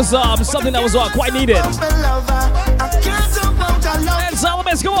pool was something that was quite needed. And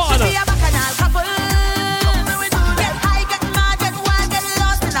Solomon, go on.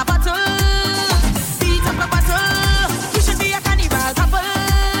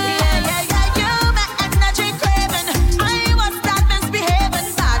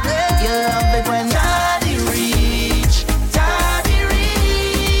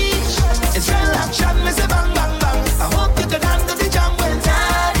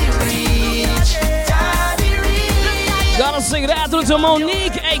 Gotta sing that through to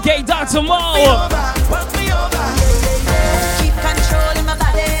Monique, aka Dr. Mo.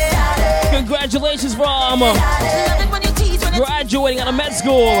 Congratulations from graduating out of med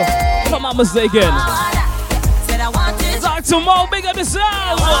school, if I'm not mistaken. Dr. Mo, big up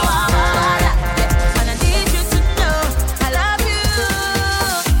yourself.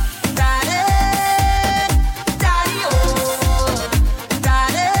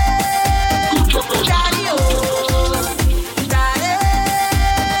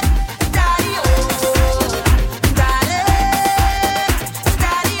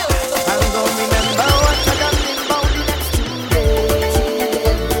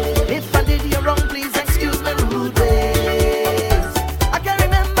 If I did you wrong, please excuse me rude ways. I can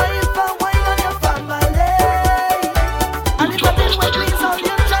remember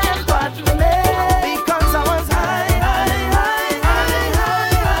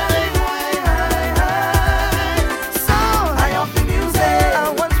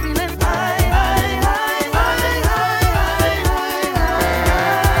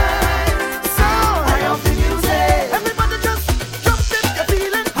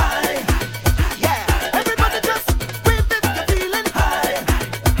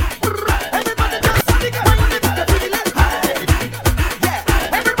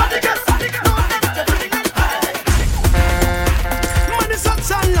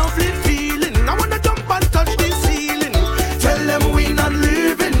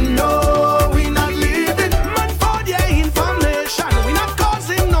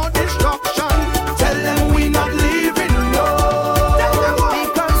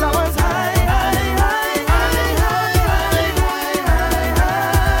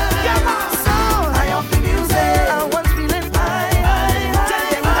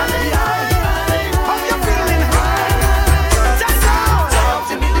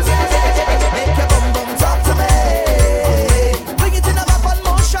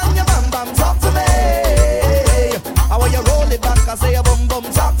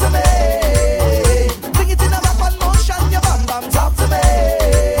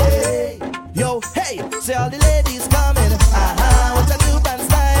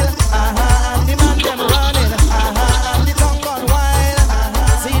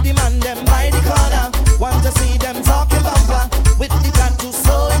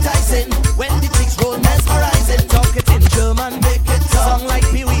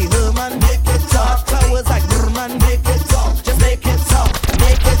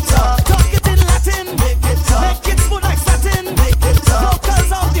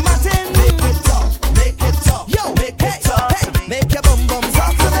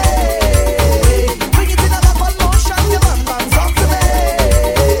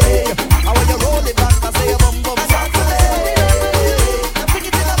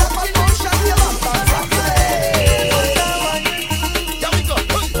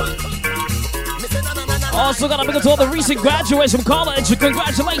Also got to big up to all the recent graduates from college.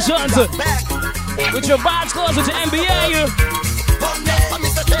 Congratulations with your bachelor's, with your MBA,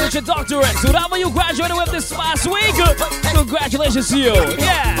 with your doctorate. Whatever you graduated with this last week, congratulations to you.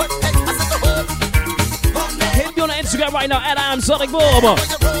 Yeah. Hit me on the Instagram right now at I am Sonic Boom.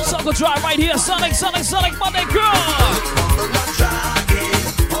 Soca Drive right here. Sonic, Monday girl.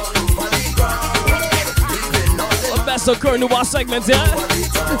 Best of current new segments, yeah?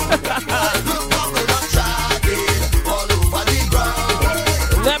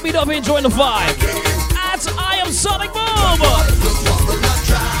 Let me know if you're enjoying the vibe. At I am Sonic Boom.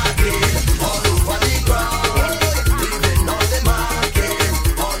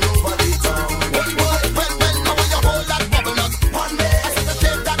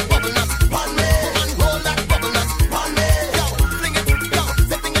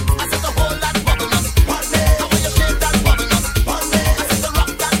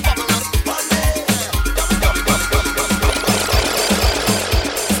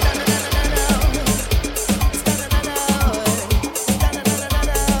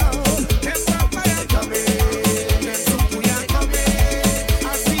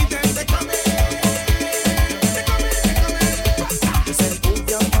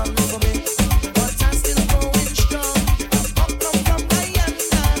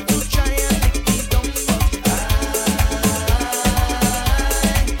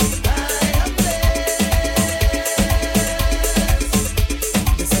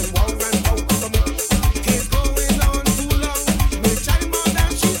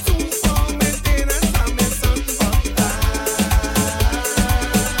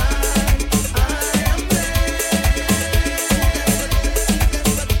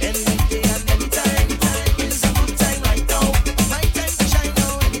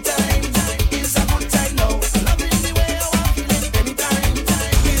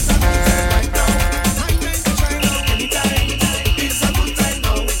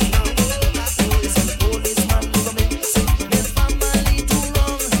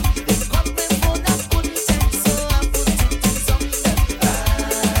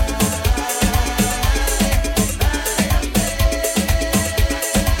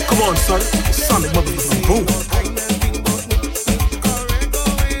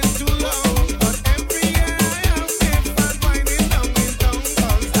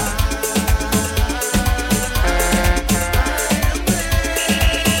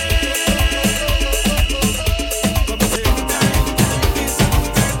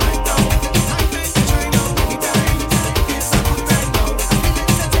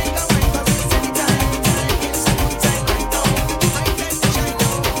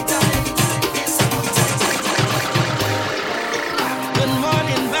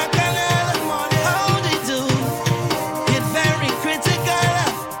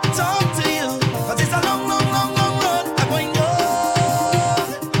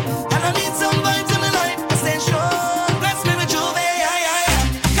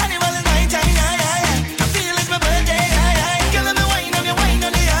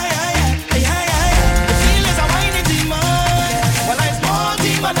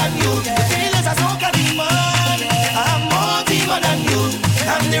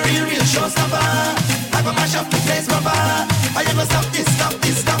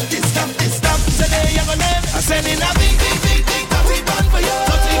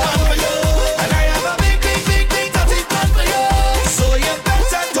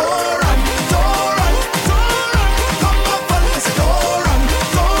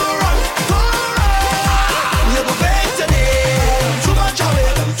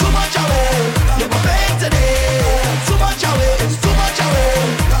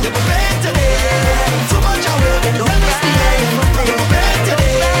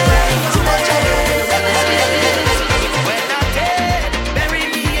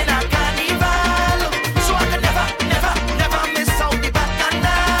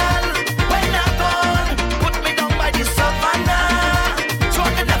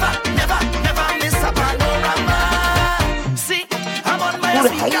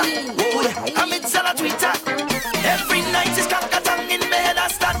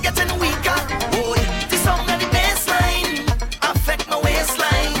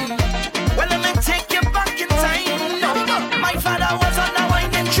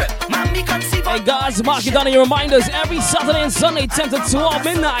 Mark it down in your reminders every Saturday and Sunday, 10 to 12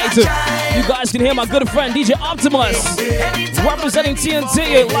 midnight. You guys can hear my good friend DJ Optimus representing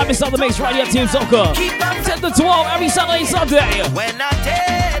TNT live inside the mix right here at Team Soca. 10 to 12 every Saturday and Sunday. When I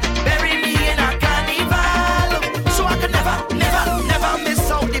dead, bury me in a carnival, so I can never miss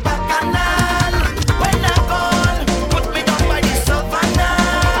out the bacchanal. When I'm gone, put me down by the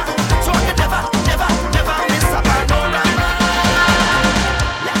savannah, so I can never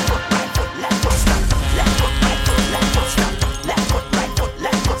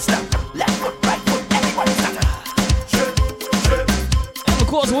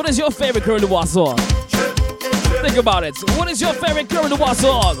yours. What is your favorite Curry Dubois song? Think about it. What is your favorite Curry Dubois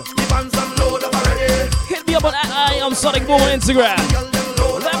song? Hit me up on @IamSonicBoom on Instagram.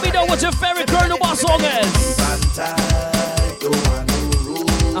 Let me know what your favorite Curry Dubois song is.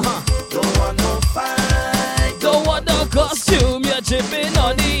 Don't want no costume, you're tripping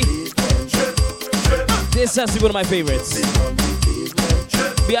on me. This has to be one of my favorites.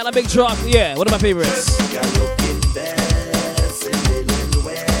 Behind a big truck, yeah, one of my favorites.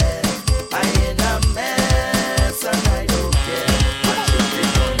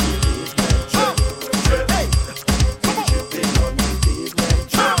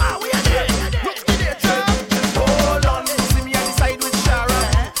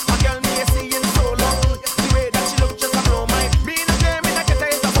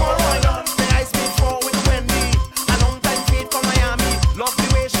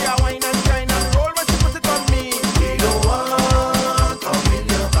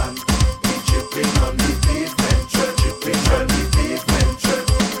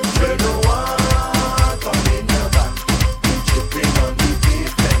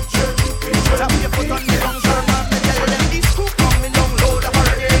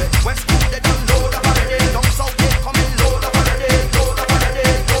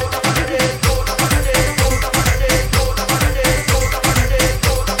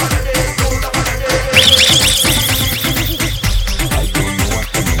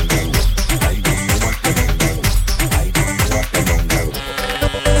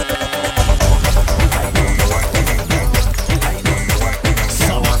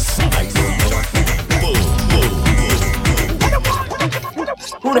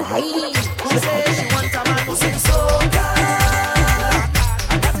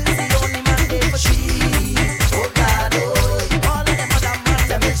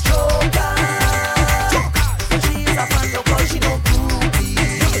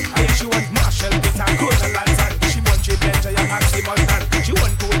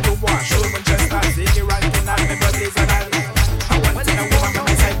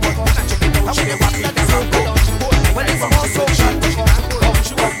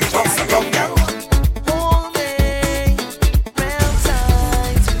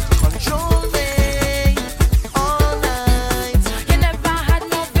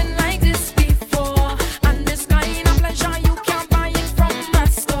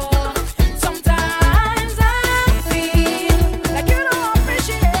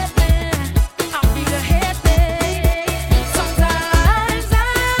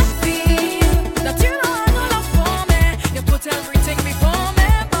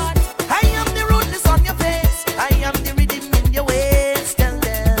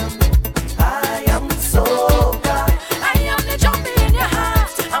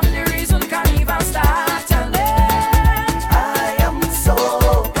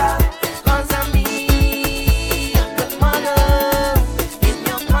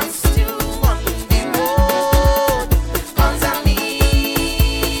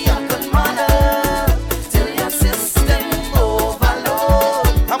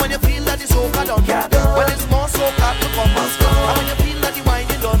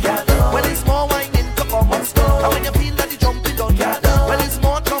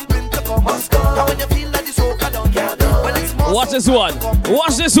 Watch this one.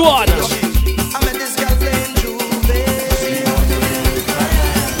 Watch this one.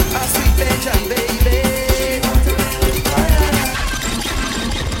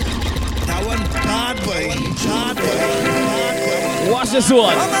 Watch this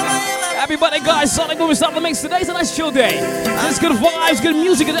one. Everybody, guys, Sonic Boom is starting the mix. Today's a nice chill day. There's good vibes, good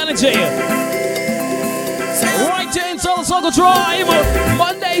music, and energy. Right here in Southern Soca Drive,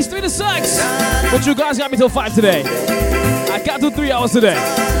 Mondays 3 to 6. But you guys got me till 5 today. I can't do 3 hours today.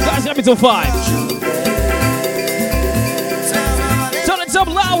 You guys got me till 5. Turn it up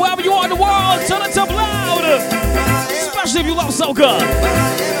loud wherever you are in the world. Turn it up loud. Especially if you love soca.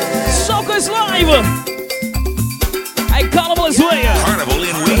 Soca is live. And Carnival is here. Carnival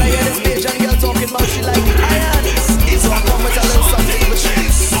in Wings.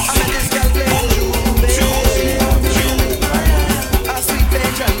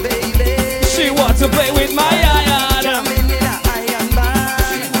 She wants to play with my iron.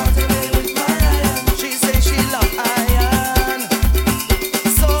 She says she love iron.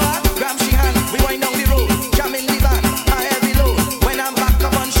 So I grab she hand, we wind down the road, jam in the van, a heavy load. When I'm back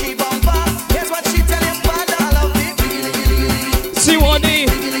up on she bumper, here's what she tell him, father, I love it. She want it,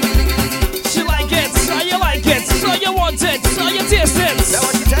 she like it, so you like it, so you want it, so you taste it. That's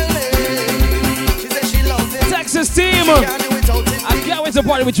what she tell me. She says she loves it. Texas team, I can't wait to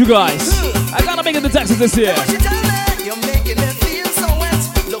party with you guys. I gotta make it to Texas this year. You're making me feel so wet.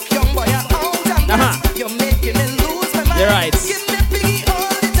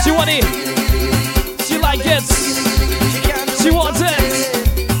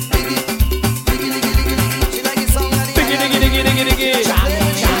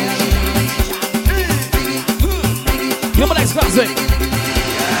 classic.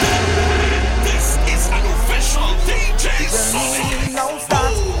 This is an official DJ Sonic. No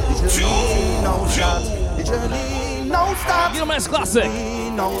stop. No stop. The journey no stop. You know, that's classic.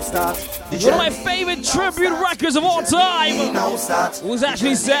 No stop. One of my favorite tribute records of all time. No stop. Was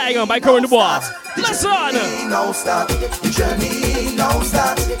actually sang by Corinne DuBois. Listen. No stop. The journey no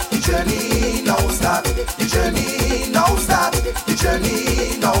stop. The journey no stop. The journey no stop. The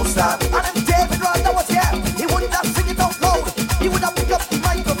journey no stop. And if David Ryder was here, he wouldn't have sing it out loud. He would have picked up the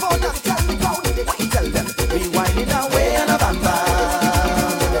microphone and tell the crowd. What you tell them? Rewinding away on a bamba.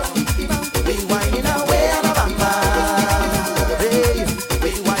 Rewinding away on a bamba. Hey,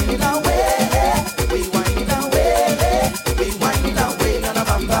 rewinding away. Rewinding away. Rewinding away on a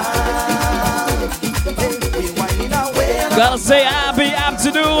bamba. Hey, rewinding away. Gotta say happy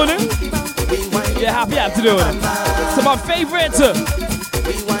afternoon. Yeah, happy afternoon. To my favorite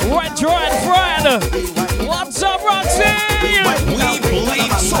retro and friend. What's up, Roxy? We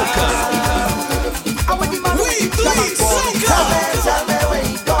bleed soca. We bleed soca. Tell me where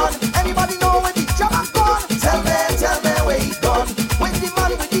he gone. Anybody know where the jammer gone? Tell me where he gone. Where's the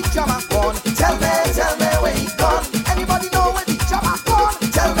man with the jammer gone? Tell me where he gone. Anybody know where the jammer gone?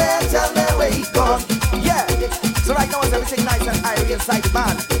 Tell me where he gone. Yeah. So right now is everything nice and airy inside the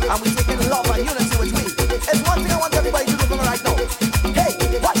band, and we taking love and unity with we. It's one thing I want everybody to do for me right now. Hey,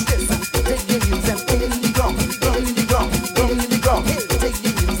 watch this. Take your news them in the ground, in the ground, in the ground. Hey, take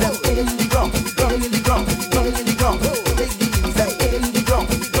your news them in the ground, in the ground, in the ground. Take your news them in the ground,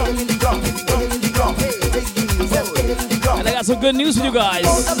 in the ground, in the ground. Hey, take your news them in the ground. And I got some good news for you guys.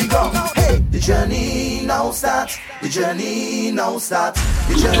 Hey, the journey now starts. The journey now starts.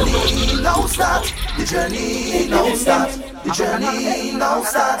 The journey now starts. The journey now starts. The journey now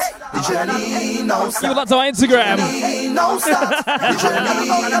starts. The journey now starts. Give it up to my Instagram. The journey now starts. The journey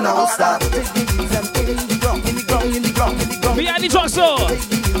now starts. Behind the drugstore.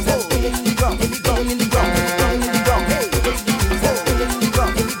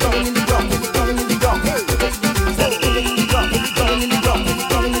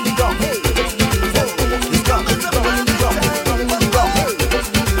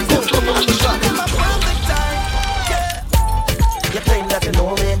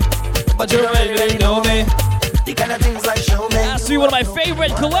 But you already know me. The kind of things I show me. That's one of my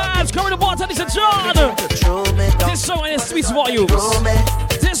favorite collabs. Coming to Boston, it's a John. This song and it speaks volumes.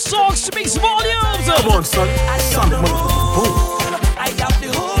 This song speaks volumes. Come on, son. Son of I have the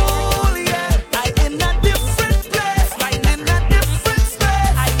whole, yeah. I in a different place, finding a different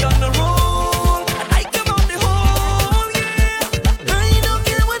space. I on the roll, and I come on the whole, yeah. I don't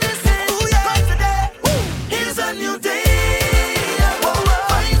care what they say, oh yeah. Cause today, is a new day.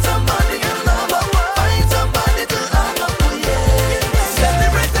 Find somebody you love, find somebody to love, oh yeah.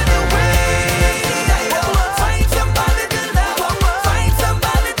 Celebrate a new way. Find somebody to love, find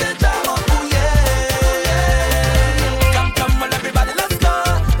somebody to love, oh yeah. Come on everybody, let's go.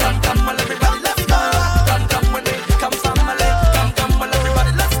 Come on everybody, let's go. Come when they come family. Come on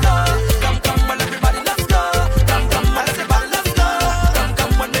everybody, let's go. Come on everybody, let's go. Come on everybody, let's go.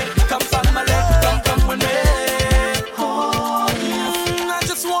 Come when they come family. Come when they. I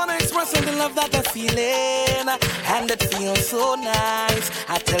just wanna express the love that I'm feeling, and it feels so nice.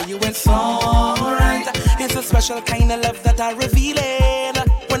 I tell you it's alright. It's a special kind of love that I'm revealing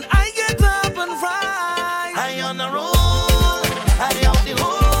when I get up and rise. I on the road. I out the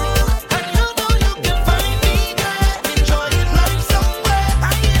hole, and you know you can find me there, enjoying life somewhere. I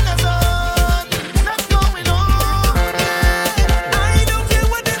in the zone, not going on. I don't care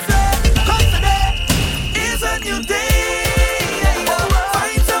what they say, 'cause today is a new day.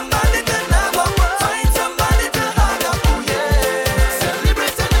 Find somebody to love, find somebody to hug, oh yeah.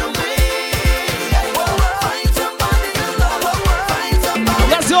 Celebrate a new way. Find somebody to love, find somebody.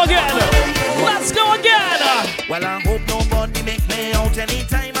 Let's go again. Let's go again. Well, I hope nobody make me out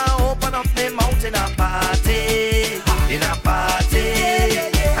anytime I open up my mouth in a party. In a party.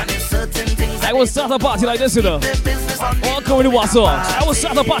 And there's certain things I will start a party like this, you know. All coming to what's up. I will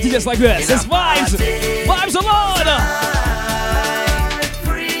start a party just like this. It's vibes. Vibes alone.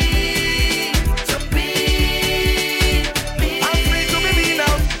 free to be me. I'm free to be me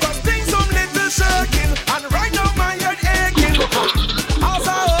now. 'Cause things some little shaking, and right now my head aching. As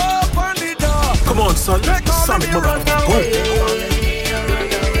I open the door, Come on, son. Son of run away.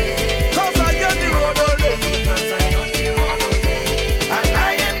 'Cause I get the road already. And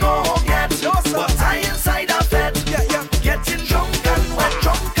I ain't go home yet, but I inside a bed. Getting drunk and wet,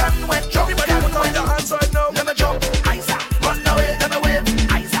 drunk and wet, drunk and wet. Your hands right now. Let me jump, Isa, run away. Let me wave,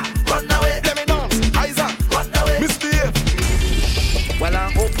 Isa, run away. Let me dance, Isa, run away. Misbehave. Well,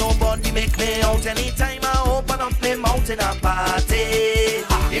 I hope nobody make me out anytime I open open up my mouth in a party.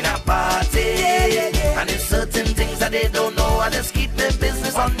 In a party. And there's certain things that they don't know. I just keep my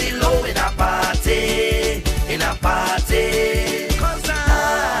business on the low in a party. In a party. Cause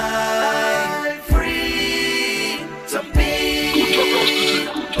I'm free to be.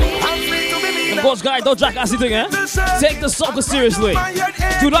 I'm free to be me. Of course, guys, don't jackass the thing, eh? Take the soccer seriously.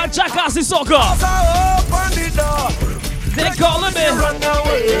 Do not jackass the soccer. They calling me.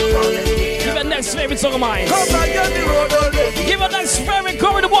 Give a next favorite song of mine. Give a next favorite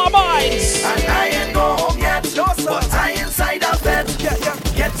Corey the War Minds. And I ain't go home yet, but I inside a bed.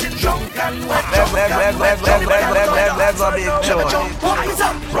 Getting drunk and wet. Let's go big joy. Pump it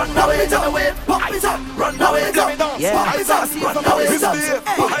up, run away, run away. Pump it up, run away, pump it up, run away, pump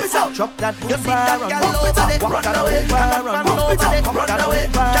it up. Drop that boom, run away, run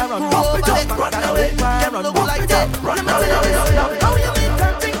away, run away, run away, like that, run away. How you make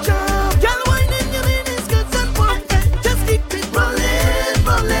that thing jump? Girl, whining your mini skirts and pump. Just keep it rolling,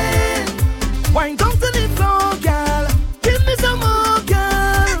 rolling. Wine down to the floor, girl. Give me some more,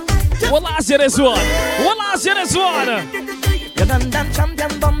 girl. Well, last year this one. Well, last year this one. You done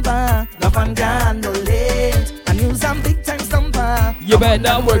champion bumper. Love and granulate. And use some big time stumper. You better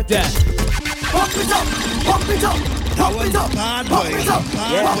not work that. Pump it up, pump it up. Pump it up, pump it up,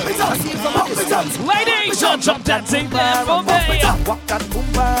 pump it up. Ladies, drop that thing there for me.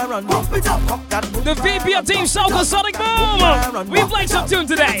 The VP of Team Soca, Sonic Boom. We play some tune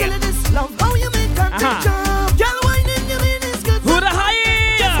today. Who the high?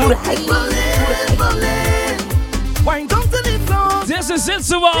 This is it,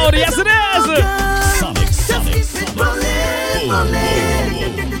 Simone. Yes, it is.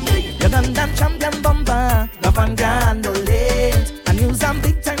 You done that champion bumper, love and granulate, and use some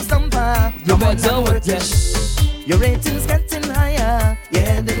big time stumper. You better work that. Your ratings getting higher, you're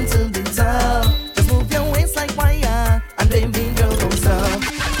heading to the top. Just move your waist like wire, and baby girl don't stop.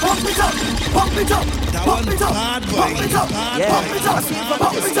 Pump it up, pump it up, pump it up, pump it up, pump it up,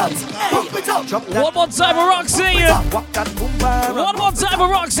 pump it up, pump it up. One more time for Roxy. One more time for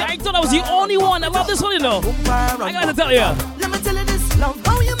Roxy. I thought I was the only one. I love this one, you know. I gotta tell you. Let me tell you this, love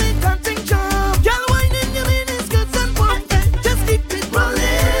how you make that thing jump. Girl, whining your mini skirts and pump. Just keep it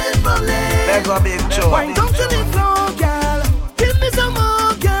rolling, rolling. Let's go big joy. Wine down to the floor, girl. Give me some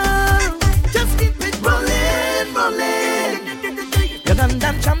more, girl. Just keep it rolling, rolling. You done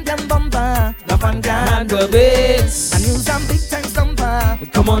that champion bumper, love and granulate, and use some big time stumper.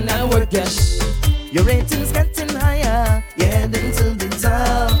 Come on now, work that. Your ratings getting higher, you're heading to the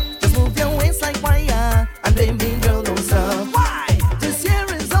top. Just move your waist like wire, and baby girl don't stop. Why? This year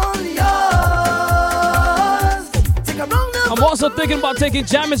is all yours. Take a round of I'm also thinking about taking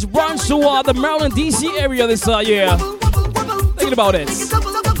Jammy's brunch to the Maryland, D.C. area this year. Thinking about it.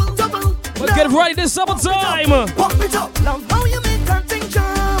 Let's get ready this summertime. Pump it up, love how you make that thing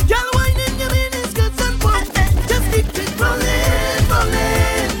jump. Girl, whining your mini skirts and pump. Just keep it rolling,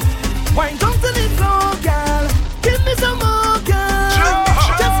 rolling. Wine down to the floor, girl. Give me some more, girl.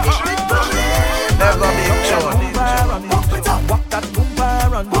 Just keep it rolling. Never be sure. Pump it up, walk that boomba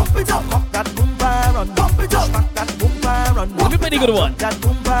run. Pump it up, walk that boomba run. Pump it up, walk that boomba run. Let me play the good one. That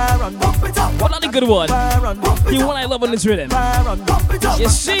boomba run. Pump it up, well, not the good one. The one I love on this rhythm. You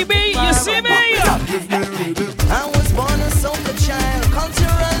see me? You see me? I was born a soca child,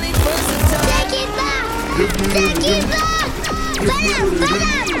 culturally versatile. Take it back! Take it back!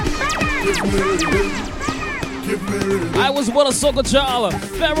 I was born a soca child,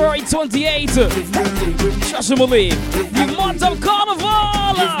 February 28th. Trust and believe. The month of Carnival.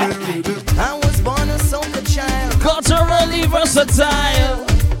 I was born a soca child, culturally versatile.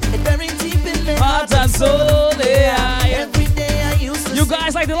 Very deep in my heart and soul. Every day I used to you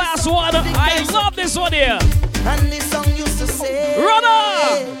guys like the last one? I love this one here. And this song used to say,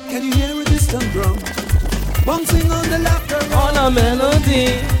 Runner! Can you hear a distant drum? Bouncing on the laughter on a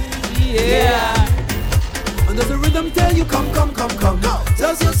melody. Yeah. And does the rhythm tell you come, come, come, come? Go.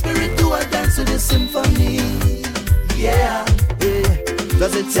 Does your spirit do a dance to the symphony? Yeah, yeah.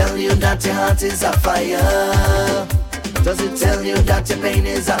 Does it tell you that your heart is a fire? Does it tell you that your pain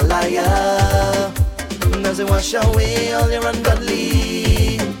is a liar? Does it wash away all your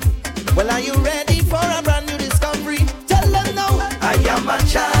ungodly? Well, are you ready for a brand new discovery? Tell them now. I am a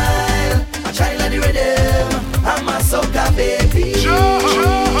child of the rhythm. I'm a soca baby.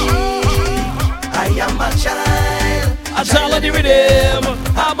 I am a child of the rhythm.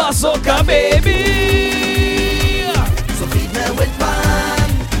 I'm a soca baby. So feed me with pan,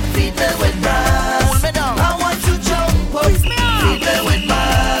 feed me with brass. Hold me down. I want to jump up. Feed me with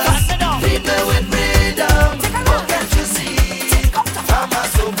bass, feed me with rhythm. Oh, can't you see? I'm a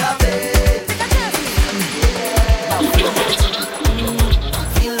soca baby.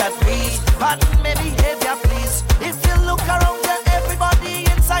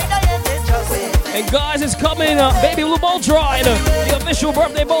 guys, it's coming. Baby Blue Bolt Ride, the official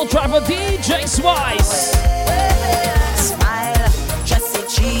birthday bolt ride for DJ Spice. Smile, just say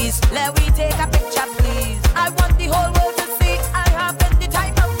cheese. Let me take a picture, please. I want the whole world to see I have been the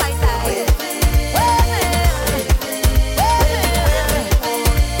time of my life.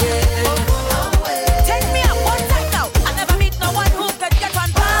 Take me up one time now. I never meet no one who could get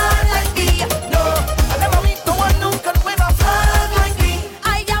one bad like me. No, I never meet no one who could wave a flag like me.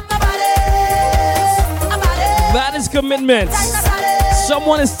 I am the baddest. That is commitment.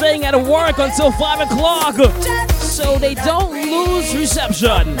 Someone is staying at work until 5 o'clock so they don't lose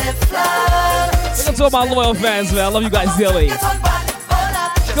reception. Look at all my loyal fans, man. I love you guys dearly.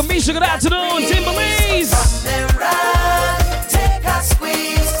 Kamisha, good afternoon. Team Belize. Take a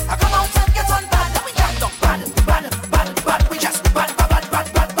squeeze. Come out and get on bad. We just don't bad. We just bad. We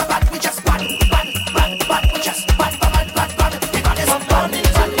just bad. We just bad. The God is on morning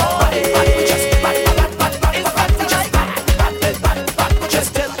till morning. We just bad. We just bad. We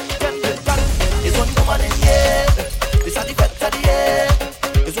just tell them that it's only woman in here. This are the fete of the air.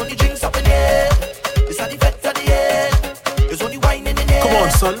 It's only drinks up in here. This are the fete of the air. It's only wine in here. Come on,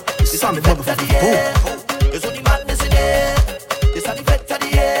 son. It's on the motherfucking boom. There's only madness in here. This are the fete of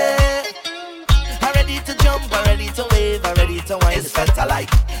the air. I'm ready to jump, I'm ready to wave, I'm ready to wine. It's fete like.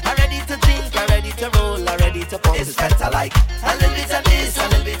 I'm ready to drink, I'm ready to roll, I'm ready to pump. It's fete like. A little bit of this, a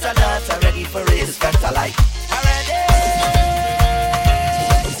little bit of that. I'm ready for it. It's fete like. I'm ready.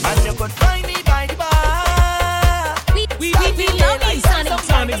 And you could find me by the bar. We love you,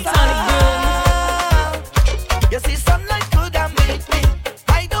 Sonic Boom. You see, sunlight could have made me.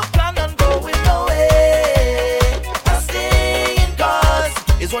 I don't plan on going away. I'm staying cause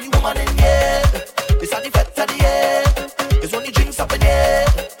there's only woman in here. This are the fete of the air. There's only drinks up in here.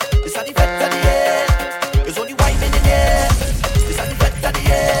 This are the fete of the air. There's only wine in here. This are the fete of the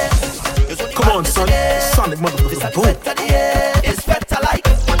air. There's only Come on, son. Sonic motherfucking boom. fete of the air. It's fete like.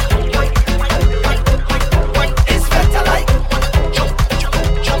 It's fete like. It's fete like.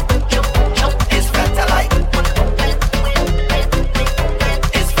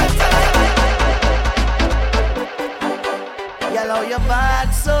 It's fete like. Yellow, you bad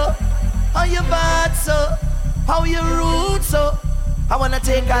so. How you bad so? How you rude so? I wanna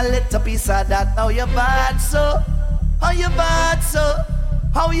take a little piece of that. How you bad so? How you bad so?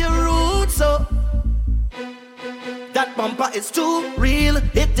 How you rude so? That bumper is too real,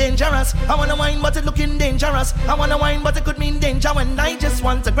 it dangerous. I wanna wine but it looking dangerous. I wanna wine but it could mean danger when I just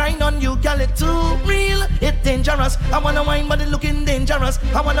want to grind on you, girl. It too real, it dangerous. I wanna wine but it looking dangerous.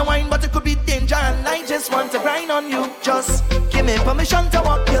 I wanna wine but it could be danger and I just want to grind on you. Just give me permission to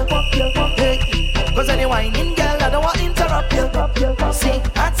walk you. Hey, cause any whining girl I don't want to interrupt you. See,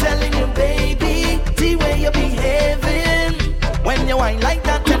 I'm telling you baby, the way you're behaving. When you whine like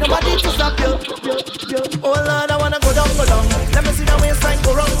that, tell nobody to stop you. Oh Lord, I wanna go down. Let me see the waistline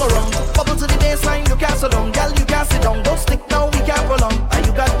go wrong. Bubble to the baseline, you can't sit down. Girl, you can't sit down. Don't stick now, we can't prolong. And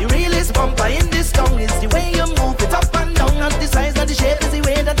you got the realest bumper in this town. It's the way you move it up and down. Not the size, not the shape, it's the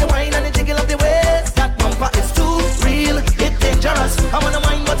way that you whine and the jiggle of the waist. That bumper is too real, it's dangerous. I wanna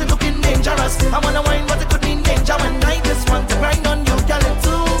whine but it looking dangerous. I wanna whine but it could mean danger when I just want to grind on you. Girl, it's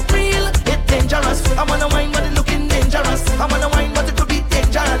too real, it's dangerous. I wanna whine but it looking dangerous. I wanna whine but it could be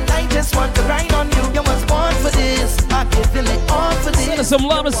danger and I just want to grind on you. You was born for this, I can feel it all for this. Send us some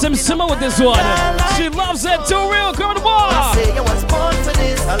love and Sim Simma with this one. She loves it, too real, come to the bar. I say you was born for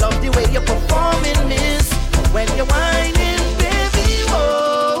this. I love the way you're performing this. When you're whining, baby,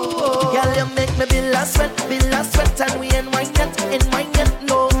 whoa. Girl, you make me be last sweat, and we ain't wine yet,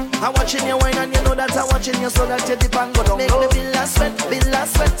 no. I'm watching you whine and you know that I'm watching you so that you dip and go down. Make me be last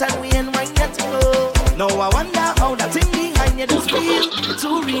sweat, and we ain't wine yet, no. Now I wonder how that thing behind you just feel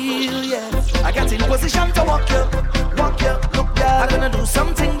too real, yeah. I get in position to walk you, look girl. I'm gonna do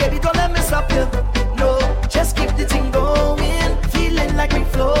something, baby, don't let me stop you. No, just keep the thing going, feeling like we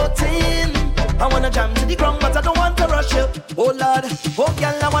floating. I wanna jam to the ground, but I don't want to rush you. Oh Lord, oh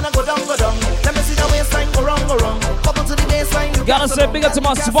girl, I wanna go down. Let me see the waistline go wrong. Bubble to the baseline. Gotta say big up to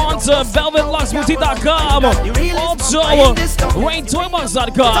my sponsor, VelvetLuxBoutique.com. Also,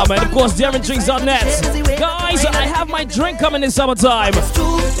 RainToyBox.com. And of course, DarrenDrinks.net. Guys, I have my drink coming this summertime.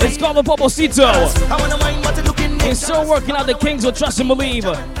 It's called the Pobocito. We're still working out the Kings with Trust and Believe.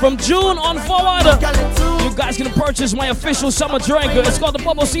 From June on forward, you guys can purchase my official summer drink. It's called the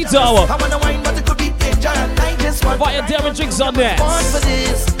Pobocito. Via DarrenDrinks.net.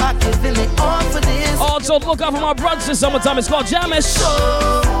 Also, look out for my brunch this summertime. It's called Jamish.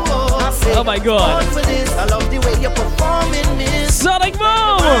 Oh my God. I love the way you're performing this. Sonic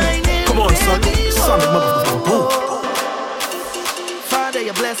Boom. Come on, son. Sonic motherfucking boom. Father,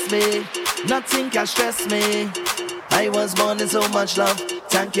 you bless me. nothing can stress me. I was born in so much love,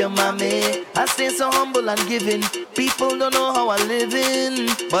 thank you, mommy. I stay so humble and giving. People don't know how I'm living,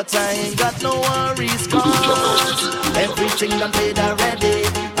 but I ain't got no worries, cause everything done paid already.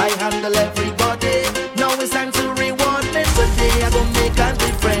 I handle everybody. Now it's time to reward me today. I gon' make a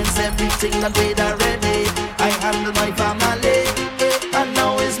difference. Everything done paid already. I handle my family, and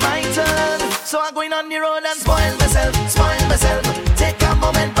now it's my turn. So I'm going on the road and spoil myself, spoil myself. Take a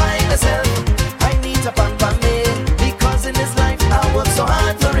moment by myself. I need to pamper me, because in this life I work so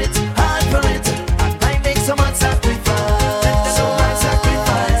hard for it, hard for it. And I make so much sacrifice, so much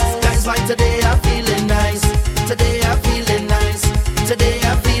sacrifice. That's why today I'm feeling nice. Today I'm feeling nice. Today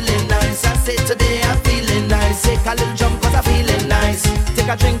I'm feeling nice. I say today I'm feeling nice. Take a little jump cause I'm feeling nice. Take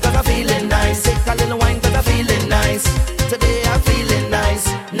a drink cause I'm feeling nice. Take a little wine cause I'm feeling nice. Today I'm feeling nice,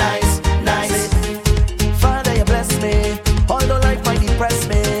 nice, nice. Father, you bless me. Although life might depress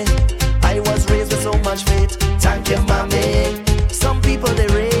me, I was raised with so much faith. Thank you, mommy. Some people they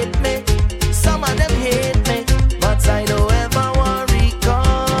rate me, some of them hate me, but I don't ever worry,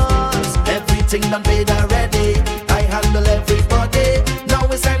 cause everything done paid already. I handle everybody. Now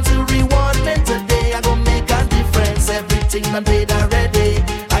it's time to reward me today. I gon' make a difference. Everything done paid already.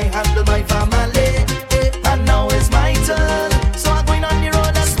 I handle my family, and now it's my turn. So I'm going on the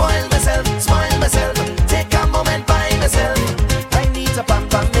road and spoil myself, spoil myself. Take a moment by myself. I need to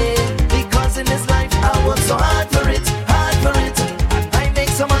pamper me, because in this life I work so hard for it, hard for it. And I make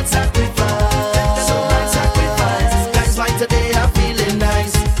so much sacrifice, so much sacrifice. That's why today I'm feeling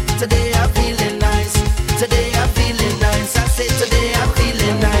nice. Today I'm feeling nice. Today I'm feeling nice. I say today I'm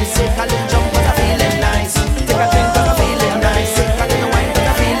feeling nice. Take a little jump cause I'm feeling nice. Take a drink cause I'm feeling nice. Take a little wine cause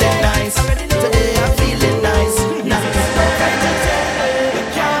I'm feeling nice. Today I'm feeling nice, nice. You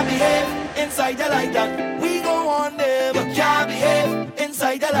can't behave inside you like that. We go on them. You can't behave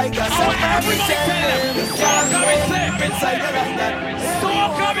inside you like that. So everything you can't behave inside you like that. So you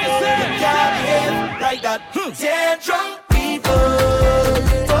can't behave like that. Yeah, drunk people,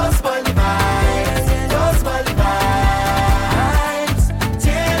 don't spoil the vibes, don't spoil the vibes.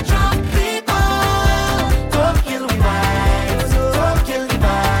 Yeah, drunk people, don't kill the vibes, don't kill the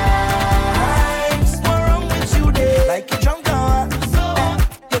vibes. What's wrong with you there? Like you drunk hour,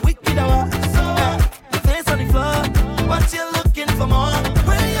 you wicked hour, your face on the floor, but you're looking for more.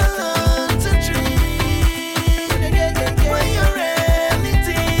 Where you learn to dream, where you really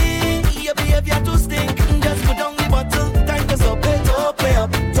think your behavior to stink. Just put down the bottle, time to stop it. Don't play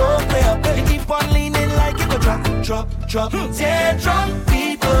up, don't play up. You keep on leaning like you go drop, drop, drop. Yeah, drunk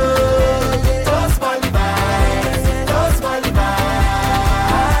people, don't spoil the vibes, don't spoil the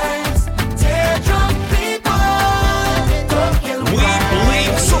vibes. Yeah, drunk people, don't kill the vibes. We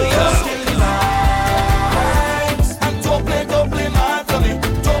believe soca. And don't play mad for me.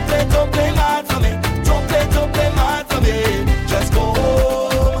 Don't play mad for me. Don't play mad for me. Just go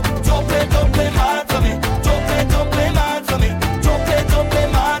home. Don't play mad for me. Don't play mad for me. Don't play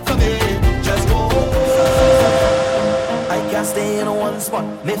mad for me. Just go home. I can't stay in one spot.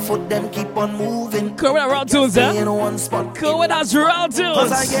 My foot them keep on moving. Cool with that round tunes, eh? Stay in one spot. Cool with that round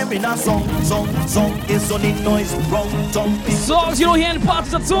Cause I tunes. hear in a song is only noise, wrong, tongue. Songs you don't hear in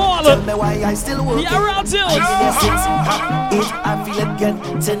parties at all. Tell me why I still work. Yeah, round tunes. I feel it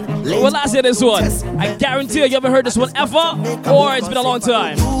getting late. Well, I say this one. I guarantee you haven't heard this one ever, or it's been a long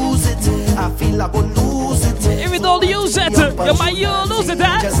time. I feel I go lose it. If you don't use it, you might lose it,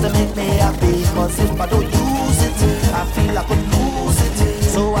 eh? Just to make me happy, cause if I don't use it, I feel I could lose it.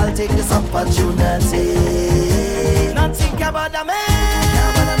 So I'll take this opportunity. Not think about the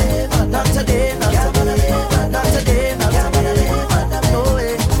man. Not today, not today, not today, not today. No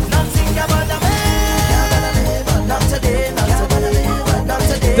way. Not think about the man. Not today, not today, not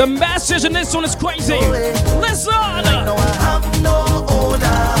today. The message in this one is crazy. Listen. No, I have no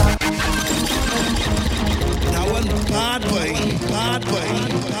owner. Hard way, hard way,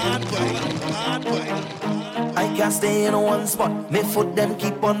 hard way, hard way. I can't stay in one spot. My foot them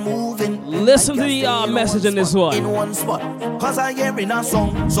keep on moving. Listen to the message in this one. In one spot. Cause I hear in a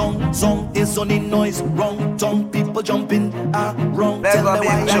song is only noise, wrong tongue. People jumping wrong. Tell me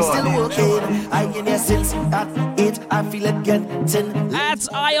why I'm still working. I in here since at 8. I feel it getting. At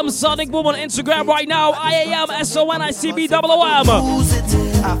I am Sonic Boom on Instagram right now. IAM SONICBOOM. Lose it.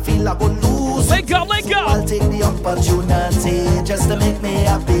 I feel I go lose it. Link up, link up. I'll take the opportunity just to make me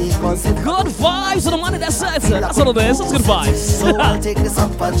happy. Good vibes on the money, that's it. That's what it is. That's good vibes. So I'll take this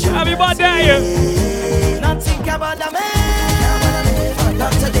opportunity. Happy birthday. Not think about the man.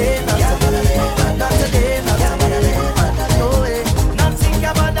 Not today, not today, not today, not today. No way. Not think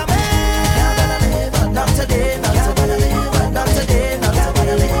about the man. Not today, not today, not today, not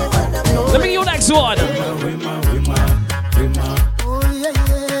today. No way.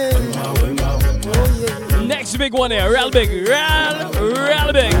 This big one here, real big,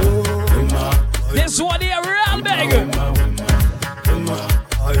 real big. This one here, real big.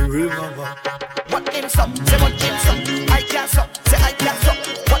 I remember. What him stop? Say what him stop? I can't stop. Say I can't stop.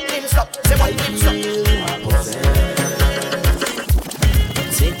 What him stop? Say what him stop?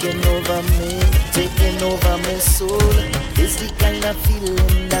 Taking over my soul. Is the kind of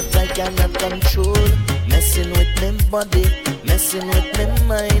feeling that I cannot control. Messing with my body, messing with my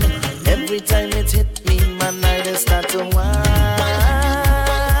mind. Every time it hit me, man, I just start to whine.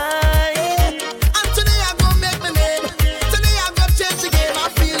 And today I gonna make my name. Today I gonna change the game.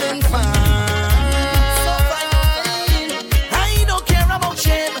 I'm feeling fine. So fine. I don't care about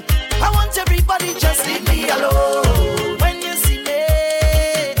shame. I want everybody just leave me alone. When you see me,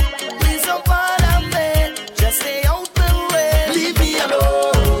 please don't bother me. Just stay out the way. Leave me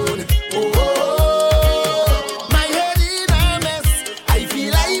alone. Oh, my head in a mess. I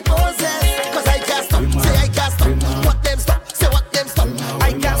feel like possessed. Cause I can't stop. Say I can't stop. What them stop? Say what them stop.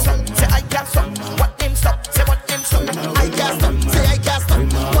 I can't stop. Say I can't stop. What them stop? Say what them stop. I can't stop. Say I can't stop.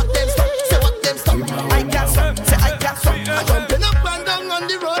 What them stop? Say what them stop. I can't stop. Say I can't stop. I'm jumping up and down on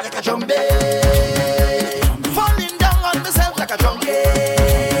the road like a jumpy. Falling down on myself like a junkie.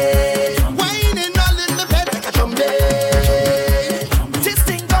 Whining all in the bed like a junkie. This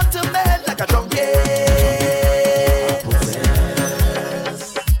thing gone to my head like a junkie.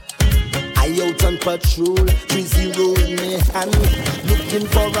 I out on patrol, 3-0 in my hand. Looking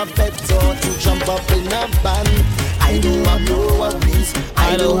for a better to jump up in a van. I don't have no worries,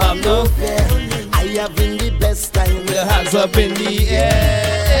 I don't have no fear. I having the best time with the hands up in the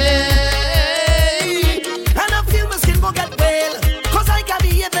air. And I feel my skin go get well, cause I can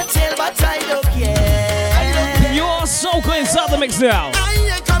be in the tail, but I don't care. You're so good inside the mix now.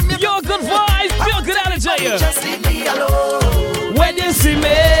 You're good vibes, you're good attitude. Just leave me alone. When you see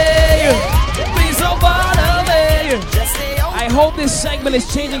me, please don't bother me. I hope this segment is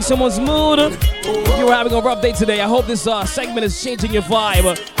changing someone's mood. If you're having a rough day today, I hope this segment is changing your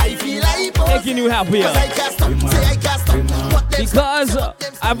vibe, making you happier. Because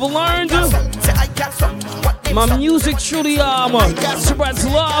I've learned my music truly spreads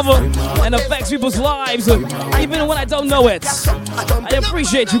love and affects people's lives, even when I don't know it. I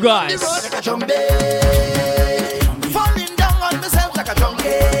appreciate you guys. Falling down on myself like a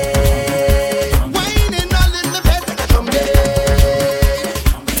junkie. Whining all in the bed like a junkie.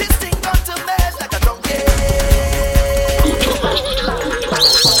 This thing gone to my head like a junkie.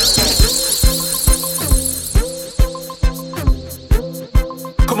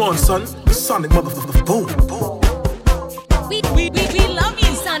 Come on, son. Sonic motherfucker boom. We love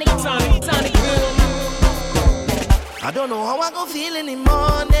you, Sonic. Sonic. I don't know how I gon' feel in the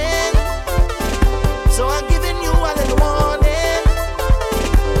morning, so I'm giving you all in the warning.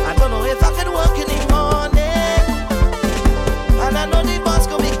 I don't know if I could work in the morning, and I know the boss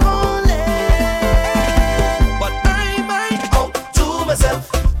gon' be calling, but I might out to myself,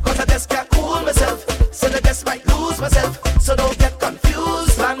 cause I just can't cool myself, so I just might lose myself, so don't get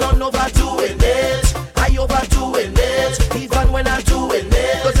confused. Plan on overdoing it, I overdoing it, even when I'm doing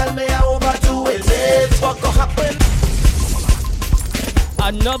it, don't tell me I overdoing it. What gon' happen?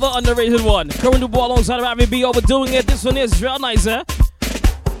 Another underrated one. Current Dubois alongside of Ravi B, overdoing it. This one is real nice, eh?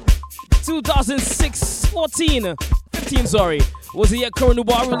 15, sorry. Was the year Current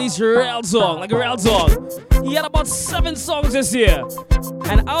Dubois released Real Song, like a real song. He had about 7 songs this year.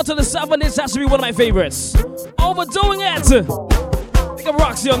 And out of the 7, this has to be one of my favorites. Overdoing it. Think of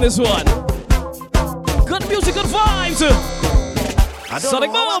Roxy on this one. Good music, good vibes. I don't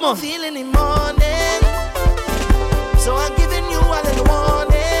Sonic know how I'm feeling in the morning, so I'm giving you all in the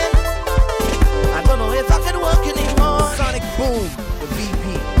warning. I don't know if I can work anymore. Sonic Boom, the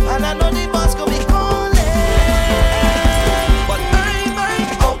VP. And I know the boss gon' be calling, but I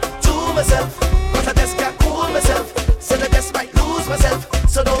might out to myself, cause I just can't cool myself, so I just might lose myself,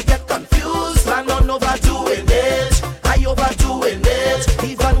 so don't get confused. Plan on overdoing it, I overdoing it,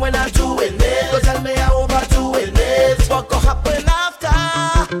 even when I'm doing it, don't tell me I overdoing it. What gon' happen after?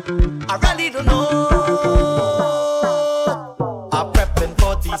 I really don't know. I'm prepping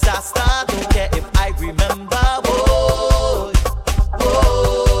for disaster. Don't care if I remember. Whoa,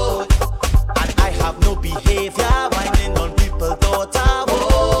 whoa. And I have no behavior, whining on people's daughter.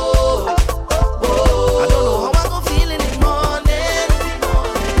 Whoa, whoa. I don't know how I'm gonna feel in the morning,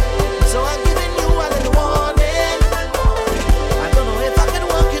 so I'm giving you all in the warning. I don't know if I can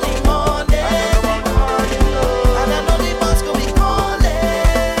work anymore.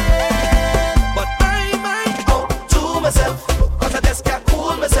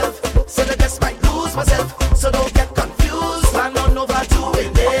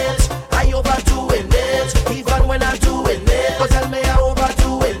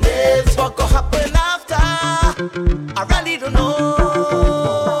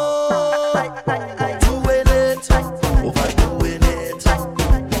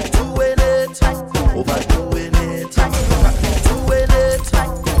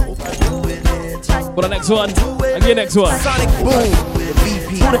 For the next one. Again, next one. Sonic Boom.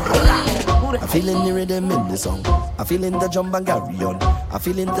 I'm feeling the rhythm in the song. I'm feeling the jump and carry on. I'm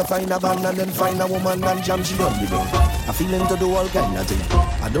feeling to find a band and then find a woman and jam she done with it. I'm feeling to do all kind of things.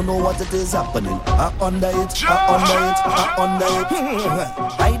 I don't know what it is happening. I under it.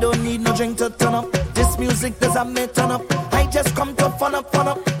 I don't need no drink to turn up. This music doesn't make turn up. I just come to fun up.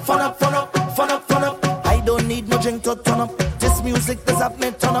 I don't need no drink to turn up. This music doesn't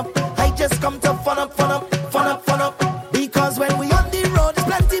make turn up. I just come to fun up. Because when we on the road, it's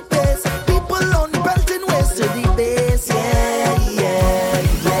plenty pace. People on the belting ways to the base. Yeah.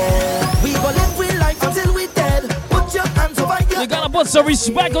 We gon' live real life until we dead. Put your hands over your. You gotta put some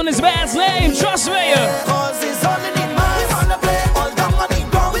respect on this man's name. Trust me. Cause it's all in the mind. On the play, all the money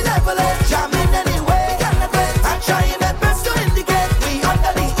grow. We never let jam in anyway. I'm trying my best to indicate we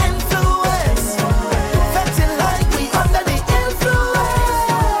under the influence. Fetting like we under the influence.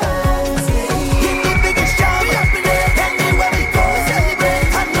 Give the biggest jam we up in there. Anywhere we go, celebrate.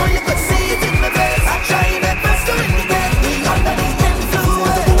 I know you could see it in my face. I'm trying my best to indicate we under the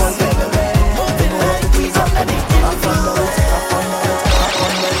influence. Moving like we under the influence.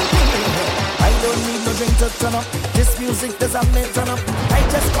 I don't need no drink to turn up. This music doesn't make turn up. I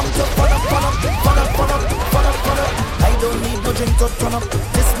just come to fun up. I don't need no drink to turn up.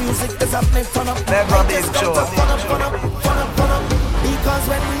 This music doesn't make turn up. I just come to fun up. Because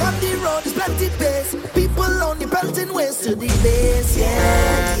when we on the road, it's plenty pace. People on the belting ways to the base.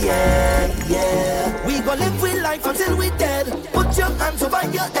 Yeah. We gon' live real life until we dead. Put your hands over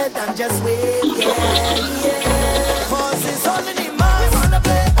your head and just wait. Yeah. Cause it's all in the mind. On the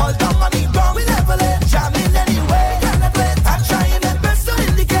play, all the money gone. We never let jam in anyway. I'm trying my best to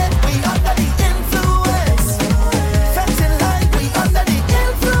indicate we under the influence. Fetting like we under the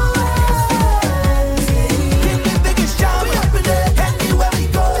influence. Give the biggest jam we up in there. Anywhere we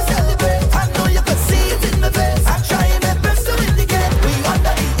go, we celebrate. I know you could see it in my face. I'm trying my best to indicate we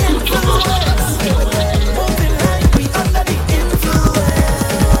under the influence. Moving like we under the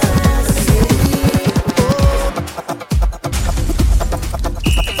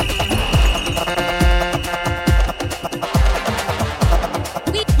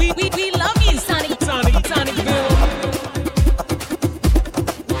We love you, Sonic Boom.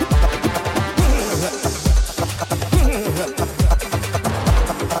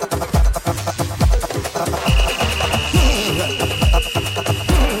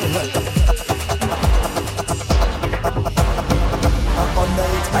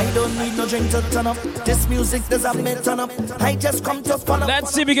 I don't need no drink to turn up. This music doesn't make turn up. I just come to fun up.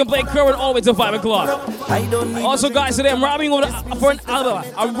 Let's see if we can play current all the way to 5 o'clock. I don't need Also, guys, today I'm robbing you for an hour.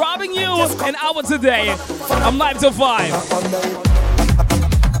 I'm robbing you an hour today. I'm live till 5.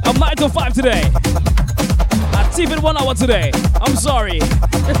 I'm live till 5 today. I keep it 1 hour today. I'm sorry.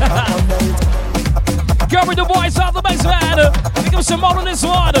 Cover the boys out the bass man. Pick up some more on this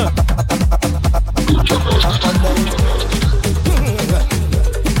one.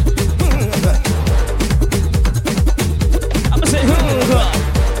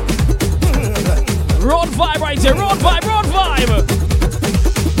 Road vibe right here, road vibe.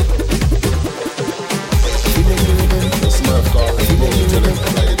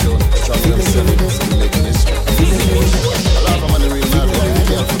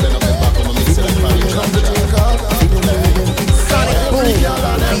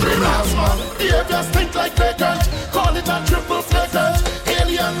 Just think like they can't. Call it a triple flagrant.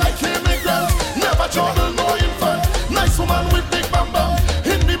 Alien like immigrant. Never trouble, no infant. Nice woman with big bam bam.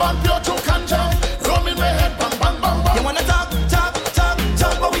 Hit me band, pure joke and jam. Rum in my head, bang, bang, bang, bang. You wanna talk,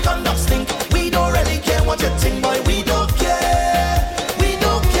 but we conduct stink. We don't really care what you think, boy. We don't care.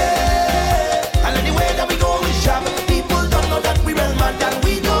 And anywhere that we go, we shop. People don't know that we real mad and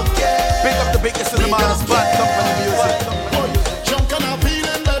we don't care. Pick up the biggest in the man's bad company music. Junk and I'm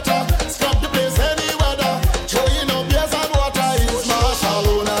feeling better. Stop the place any weather. Throwing up beers and water. It's Marshall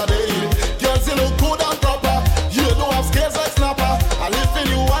on a day. Girls, you look good and proper. You don't have scales like snapper. I live in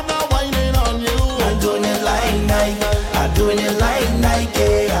you and I'm whining on you. I'm doing it like Nike. I'm doing it like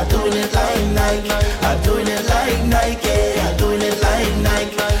Nike. I'm doing it like Nike. I'm doing it like Nike. I'm doing it like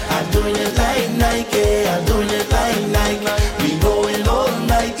Nike. I'm doing it like Nike. I'm doing it like Nike. We going all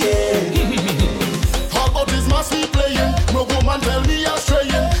Nike. How about this must be playing? No woman tell me I'm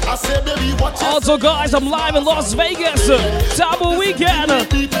straying. I say, baby, what you Also, guys, I'm live in Las Vegas. Taboo weekend.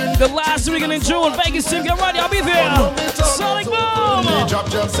 The last weekend in June. Vegas team, get ready. I'll be there. Sonic Boom.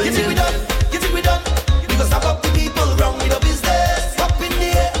 You think we done? We gon' stop up the people wrong with the business. Up in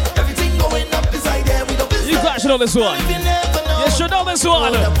the air, everything going up inside there with the business. You guys should know this one. You should know this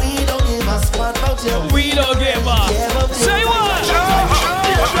one. We don't give a squat about you. We don't give a. Say what?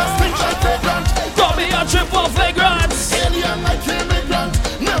 Just think like they can't. Got me Escort Flagrants. Alien like immigrant,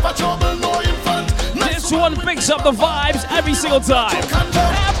 never trouble, no infant. This one picks up the vibes every single time.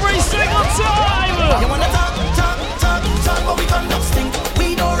 Every single time. You wanna talk, but we come not stink.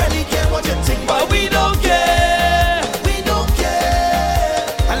 We don't really care what you think, but we don't care. We don't care.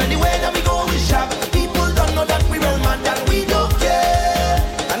 And anywhere that we go, we shop. People don't know that we real man, that we don't care.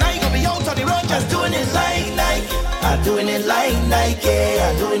 And I ain't gonna be out on the road just doing it like. I'm doing it like Nike.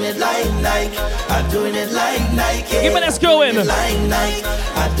 I'm doing it like Nike. I'm doing it like Nike. Give me let's go in. Like Nike.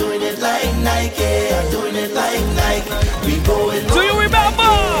 I'm doing it like Nike. I'm doing it like Nike. We going. Do you remember?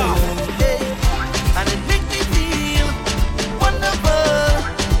 And it makes me feel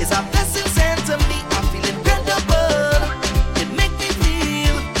wonderful. It's a blessing sent to me. I feel incredible. It makes me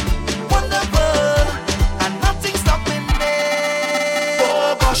feel wonderful. And nothing's stopping me.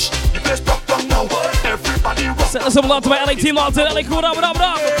 Oh gosh, the place broke down now. Everybody rock. Send us some love to my LA team locked in. LA cool up.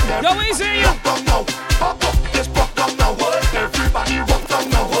 Go easy. Rock down now. Pop up, this rock down now. Everybody rock down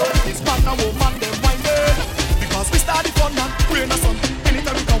now. It's man and woman, them whining. Because we start the fun and we're in the sun.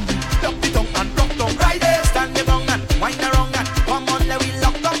 Anytime we come, we lock the tongue and rock down. Right there, stand the wrong and wind the wrong and come on, let we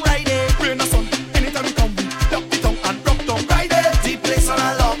lock down right there. We're in the sun. Anytime we come, we lock the tongue and rock down. Right there. The place on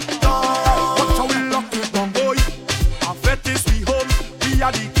a lockdown. Watch how we lock it down, boy. Our vet is we home. We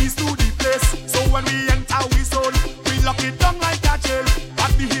are the keys to the place. So when we enter, we zone. We lock it down like a jail.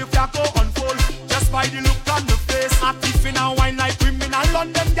 Bad behavior go unfold. Just by the look on the face. A thief in a wine like criminal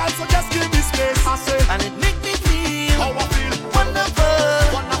London girl. So just give me space. I say, and it make me feel how I feel.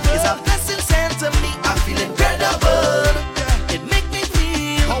 Wonderful. It's a blessing sent to me. I feel incredible. Yeah. It make me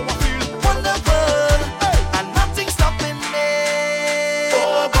feel how I feel. Wonderful. Hey. And nothing's stopping me.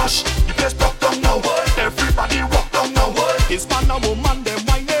 Oh gosh, the place broke down now. Everybody rock down now. It's man and woman, them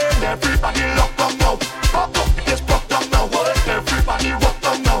whining. Everybody lock down now. Rock up, the place broke down now. Everybody rock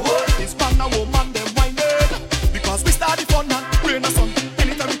down now. It's man and woman, them whining. Because we start the fun and we're in the sun.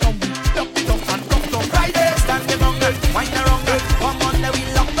 Anytime we come, we lock it up and rock down. Right there, stand the wrong and wind the wrong and come on, let we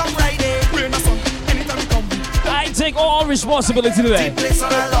lock down right there. We're in the sun. Anytime we come, we I take all responsibility today. The place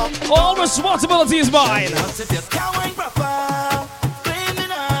on a lock. All responsibility is mine. If you can't wine proper, blame me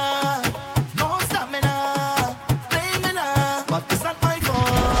now. No stamina, blame me now. But it's not my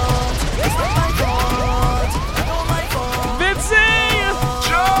fault. It's not my fault. I know my fault. Vinci!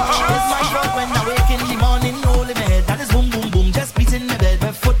 It's my fault when I wake in the morning, holding my head. That is boom, boom, boom, just beating my bed.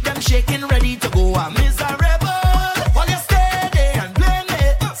 My foot them shaking, ready to go. I'm miserable. While you stay there and blame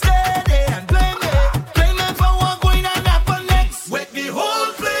me, stay there and blame me. Blame me for what going on happen next. Wake the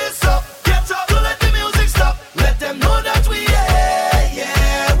whole place up. Get up, to let the music stop. Let them know that we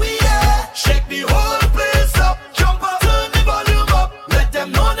yeah, we shake the whole place up. Jump up, turn the volume up. Let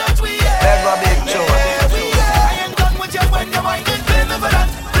them know that we we I ain't done with you when you're whining. Blame me for that,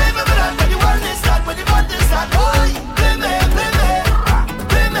 blame me for that. When the world is start, when the band is start. Boy, blame me, blame me,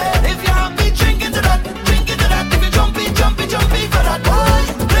 blame me. If you're happy, drink into that, drink into that. If you're jumpy, jumpy, jumpy for that. Boy,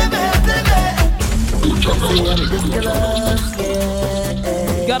 blame me, blame me.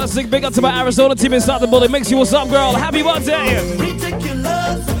 Got a sick big up to my Arizona team inside the building. Mixie, what's up, girl? Happy birthday!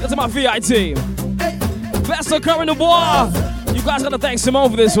 That's my VI team. Best of Current Dubois. You guys gotta thank Simone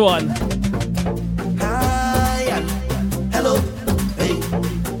for this one. Hi and hello, hey.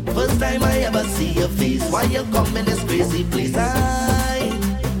 First time I ever see your face. Why you come in this crazy place? I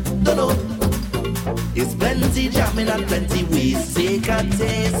don't know. It's plenty jamming and plenty ways. Take a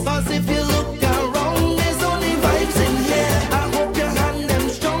taste. Cause if you look around, there's only vibes in here. I hope your hand them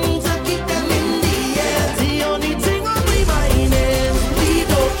strong to keep them in the air. The only thing on my mind is we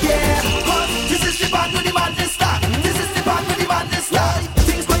don't care. Cause this is the band with the madness start. This is the band with the madness start.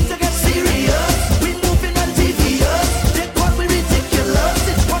 Things going to get serious. We moving on devious. They call me ridiculous.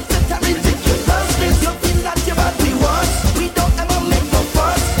 It's what's it a ridiculous. You feel that you're bad we want. We don't ever make no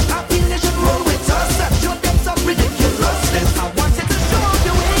fuss. I feel they should roll with us. That show them some ridiculousness. I wanted to show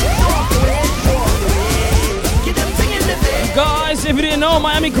the way. Get them singing the day. Guys, if you didn't know,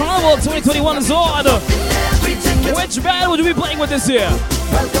 Miami Carnival 2021 is on. Which band would we be playing with this year?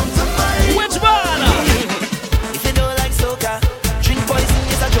 Which band? If you don't like soca, drink poison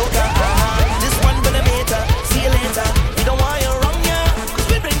is a joker. This one for the meter, see you later. We don't want you wrong, yeah. Cause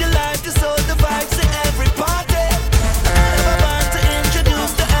we bring the life to soul the vibes to every party. I'm about to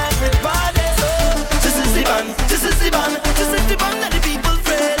introduce to everybody. This is the band, this is the band, this is the band that the people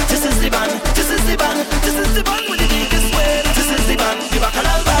afraid. This is the band, this is the band, this is the band with the biggest weight. This is the band, the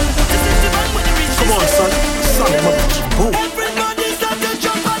bacchanal band. This is the band with the richest. Come on, son, son, boom. Everybody start to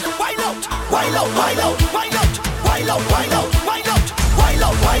jump and wild out, wild out, wild out.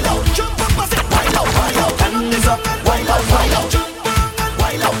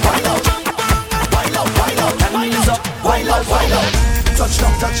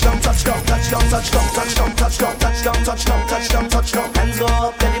 touchdown, touchdown, touchdown, touchdown, touchdown, touchdown, touchdown, touchdown. Hands go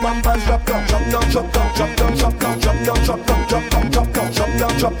up, then the bumpers drop down, drop down, drop down, drop down, drop down, drop down, drop down, drop down, drop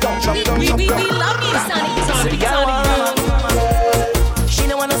down, drop down, drop down, drop down. We love you, Sonny. She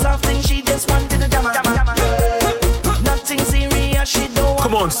don't want a soft thing, she just wanted a jammer. Nothing serious, she don't want.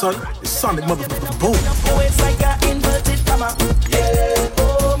 Come on, son. It's Sonic motherfucking boom. Oh, it's like an inverted comma. Yeah,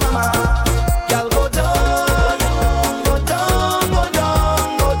 oh mama. Y'all go down, go down, go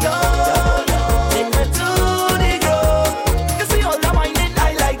down, go down. Take me to the ground. You see all the whining,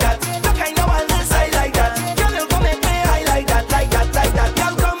 I like that. The kind of wildness, I like that. Girl, you come make me, I like that, like that, like that.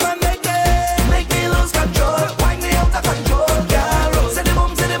 Girl, come and make me lose control. Wind me out of control, girl. Say the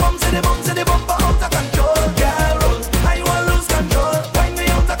boom, say the boom, say the boom, say the boom, out of control, girl. I want lose control. Wind me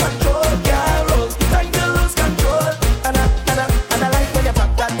out of control, girl. Time to lose control. And I like when you pop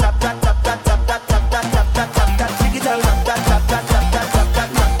that, tap, tap, tap, tap, tap, tap, tap, tap, tap, tap, tap, tap. Take it all, tap, tap, tap, tap, tap, tap, tap,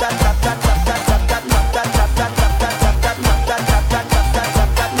 tap, tap,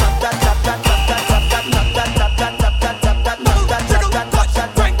 tap, tap, tap, tap,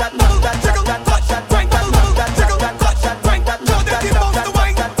 tap, tap, tap, tap, tap,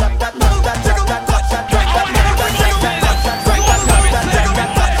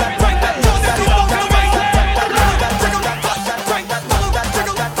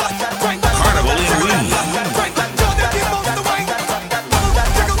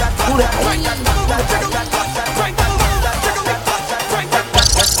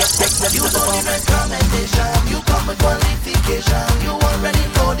 You don't need recommendation, you come with qualification. You already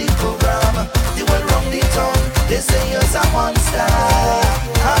know the program. You will run the town. They say you're a monster, a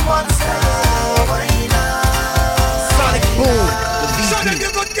monster. Why not? Sonic Boom. Sonic,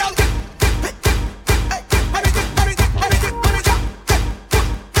 you good girl.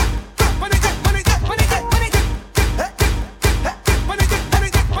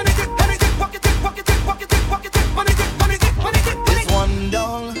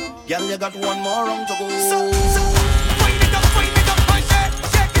 Girl, you got one more round to go. Wind it up, my head.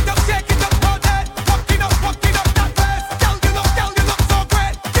 Shake it up, hold it. Walk it up, that waist. Girl, you look so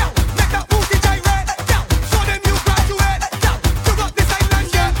great. Girl, make that booty gyrate. Girl, show them you graduate. Girl, you got this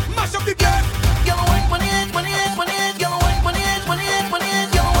island, yeah. Mash up the place. Girl, wine, girl, wine, girl, wine, girl, wine,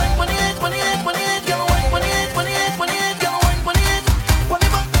 girl, wine, girl, wine.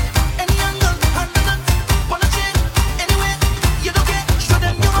 Whatever, any angle, handle it. Wanna change, anyway, you don't care. Show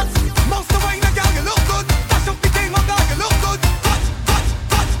them you must. Most of wine, girl, you look good. Dash up the game, girl, you look good.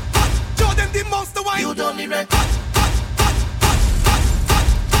 Touch. Show them the most of wine. You don't need rent.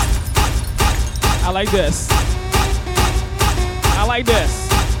 I like this. I like this.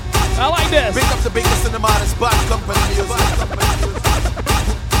 I like this. Pick up the biggest in the modest bad company music.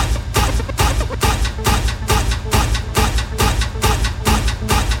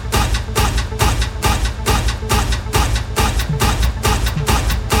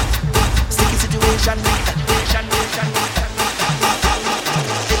 Sticky situation.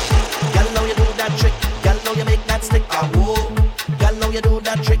 Girl, how you do that trick? Girl, how you make that stick? Ah, whoa. Girl, how you do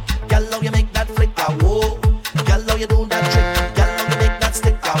that trick? Girl, how you make that flick? Ah, whoa. Girl, how you do that trick? Girl, how you make that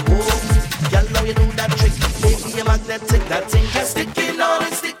stick? Ah, whoa. Girl, how you do that trick? Baby, you're magnetic. That thing just sticking on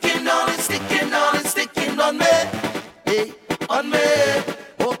it, sticking on it, sticking on it, sticking on me. Hey, on me.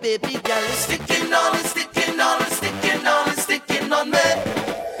 Oh, baby, girl, it's sticking on it, sticking on it, sticking on it, sticking on me.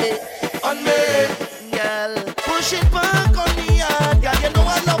 Hey, on me. Girl, push it back on the yard. Girl, you know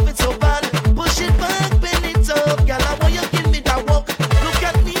I love it so bad. Push it back, bend it up. Girl, I want you give me that walk. Look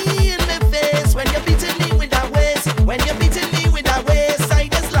at me in the face when you're beating me with that waist. When you're beating me with that waist, I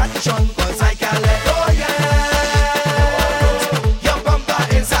just latch on 'cause I can't let go, yeah. Your bumper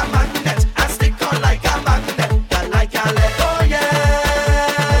is a magnet. I stick on like a magnet. Girl, I can't let go,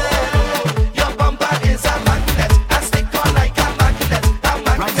 yeah. Your bumper is a magnet. I stick on like a magnet.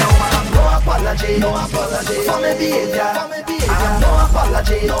 Right now I have no apology for my behavior. I have no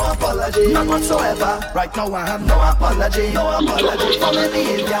apology, none whatsoever. Right now I have no apology for my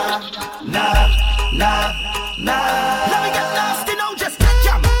behavior. Nah. Let me get nasty now, just take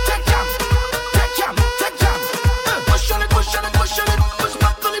jam. Push on it, push back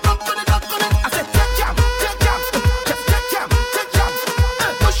on it, back on it. I said take jam, just take jam.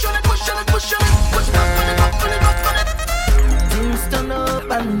 Push on it, push back on it. Things turn up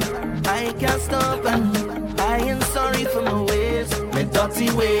and I can't stop and I am sorry for my ways, my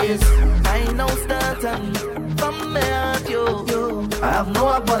dirty ways. I know starting from my heart, yo. I have no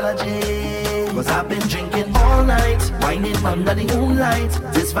apology, 'cause I've been drinking all night, whining under the moonlight.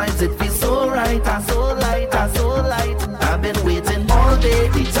 This vibes, it feels so right, so light. I've been waiting all day,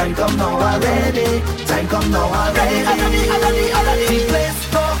 the time come now already. The place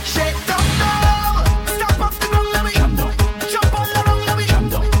go shake down.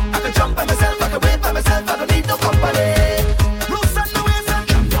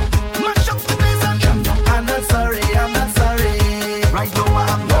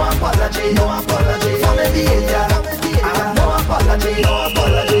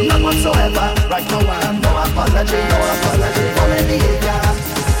 no apology for my behavior.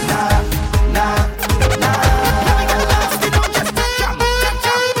 Nah. Let me get lost, you know, just jump.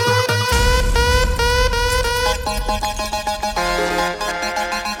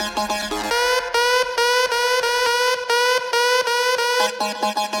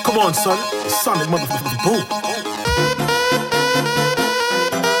 Come on, son. Sonic motherfucking boom.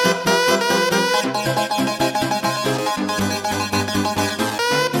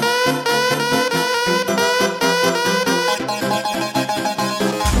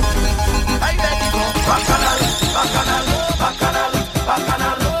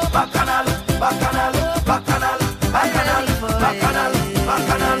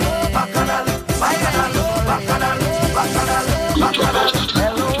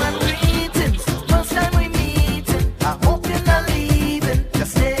 Hello and greetings. First time we meeting. I hope you're not leaving.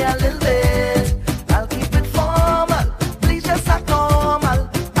 Just stay a little bit. I'll keep it formal. Please just act normal.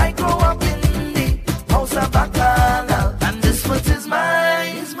 I grow up in the house of Bacchanal, and this foot is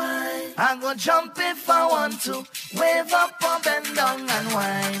mine. I'm gonna jump if I want to. Wave up or bend down and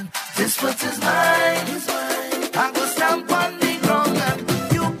whine. This foot is mine. I'm gonna stamp on the ground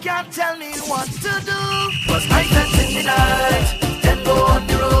and you can't tell me what to do. 'Cause I felt in the night. Go on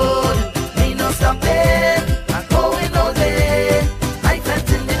the road, me no stopping, I'm going all day. I felt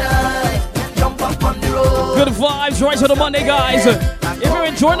in the night, jump up on the road. Good vibes right to the Monday, guys. If you're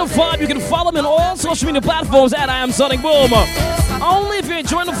enjoying the vibe, you can follow me on all social media platforms at I Am Sonic Boom. Only if you're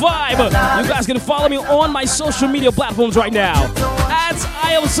enjoying the vibe, you guys can follow me on my social media platforms right now. At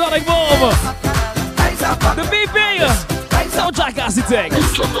I Am Sonic Boom. The BB. So Jackassy thing.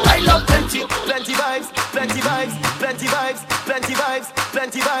 I love plenty vibes, plenty vibes, plenty vibes, plenty vibes,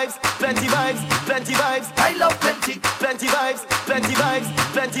 plenty vibes, plenty vibes, plenty vibes. I love plenty vibes, plenty vibes,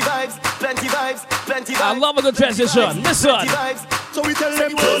 plenty vibes, plenty vibes, plenty vibes. I love a good transition. Listen. So we tell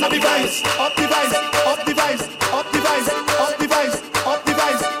them turn up the vibes, up the vibes, up the vibes, up the vibes, up the vibes, up the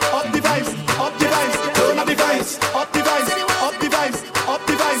vibes, up the vibes, up the vibes, turn up the vibes, up the vibes, up the vibes, up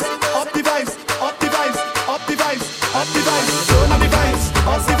the vibes, up the vibes, up the vibes, up the vibes, up the vibes, turn up the vibes,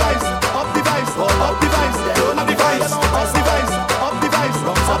 up the vibes, up the vibes, up the vibes, turn up the vibes, up the vibes, up the vibes, up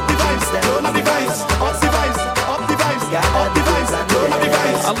the vibes, turn up the vibes, up the vibes, up the vibes, up the vibes, turn up the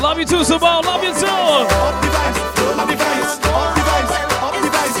vibes. I love you too, Simone. Love you too. Up the vibes, turn up the vibes, up the vibes, up the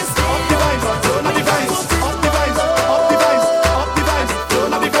vibes, up the vibes, turn up the vibes, up the vibes, up the vibes, up the vibes,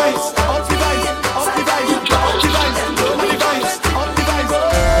 turn up the vibes, up the vibes, up the vibes, up the vibes, turn up the vibes, up the vibes.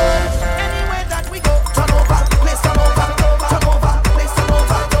 Anywhere that we go, turn over, place turn over, turn over, place turn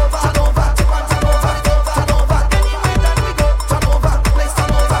over, turn over, turn over, turn over. Anywhere that we go, turn over, place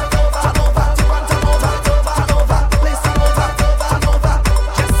turn over, turn over, turn over, turn over, place turn over, turn over.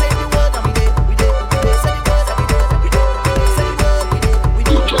 Just say the word and we did. Say the word and we did. Say the word we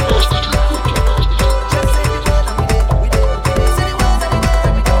did. Just say the word and we did. Say the word and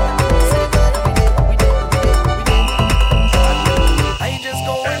we did. Say the word and we did. I just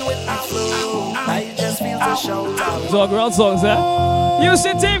go in with the flow. I just feel the show. Dog around songs, eh?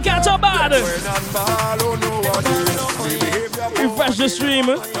 Houston team, catch up bad. Refresh the stream.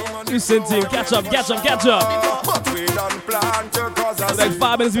 Houston team, catch up. Like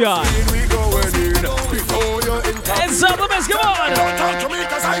 5 minutes behind. And supplements, come on. Talk to me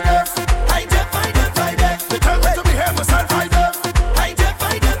 'cause I def. They tell me to behave myself, I def.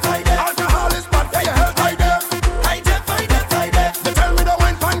 Alcohol is bad for your health, I def. They tell me to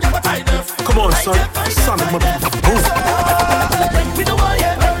wine pan, yeah, but I def. Come on, son. Sonic motherfucking boom. We the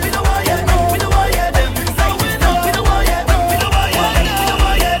warrior, we the warrior, we the warrior, them. We the warrior, we the warrior, we the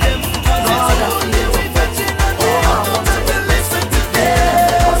warrior, them.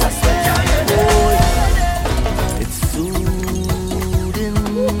 It's soothing,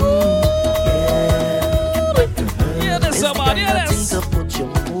 Yeah, there's somebody else. to put your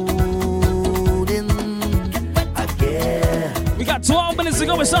mood in again. We got 12 minutes to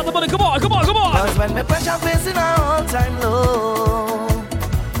go. We start the money. Come on. Cause when my pressure facing an all-time low,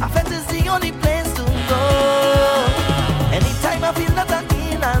 I felt it's the only place to go. Anytime I feel that I'm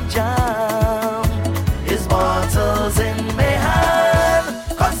in a jam, is bottles in my hand.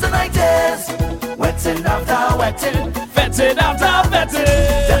 Cause the night is wetting after wetting, Fetting after fetting.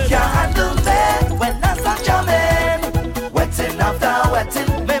 them can't handle me when I start jamming. Wetting after wetting,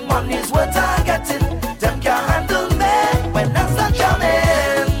 my money's worth I getting. Them can't handle me when I start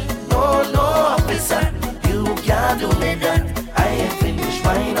jamming. No, officer, you can't do me that. I ain't finished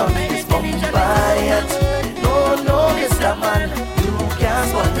mine on this Bombay yet. No, Mr. Man, you can't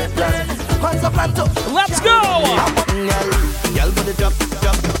spoil the plan. What's the plan to? Let's go. Y'all put it drop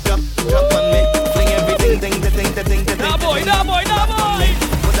on me. Fling everything, Nah boy.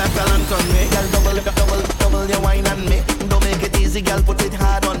 Put that talent on me. Y'all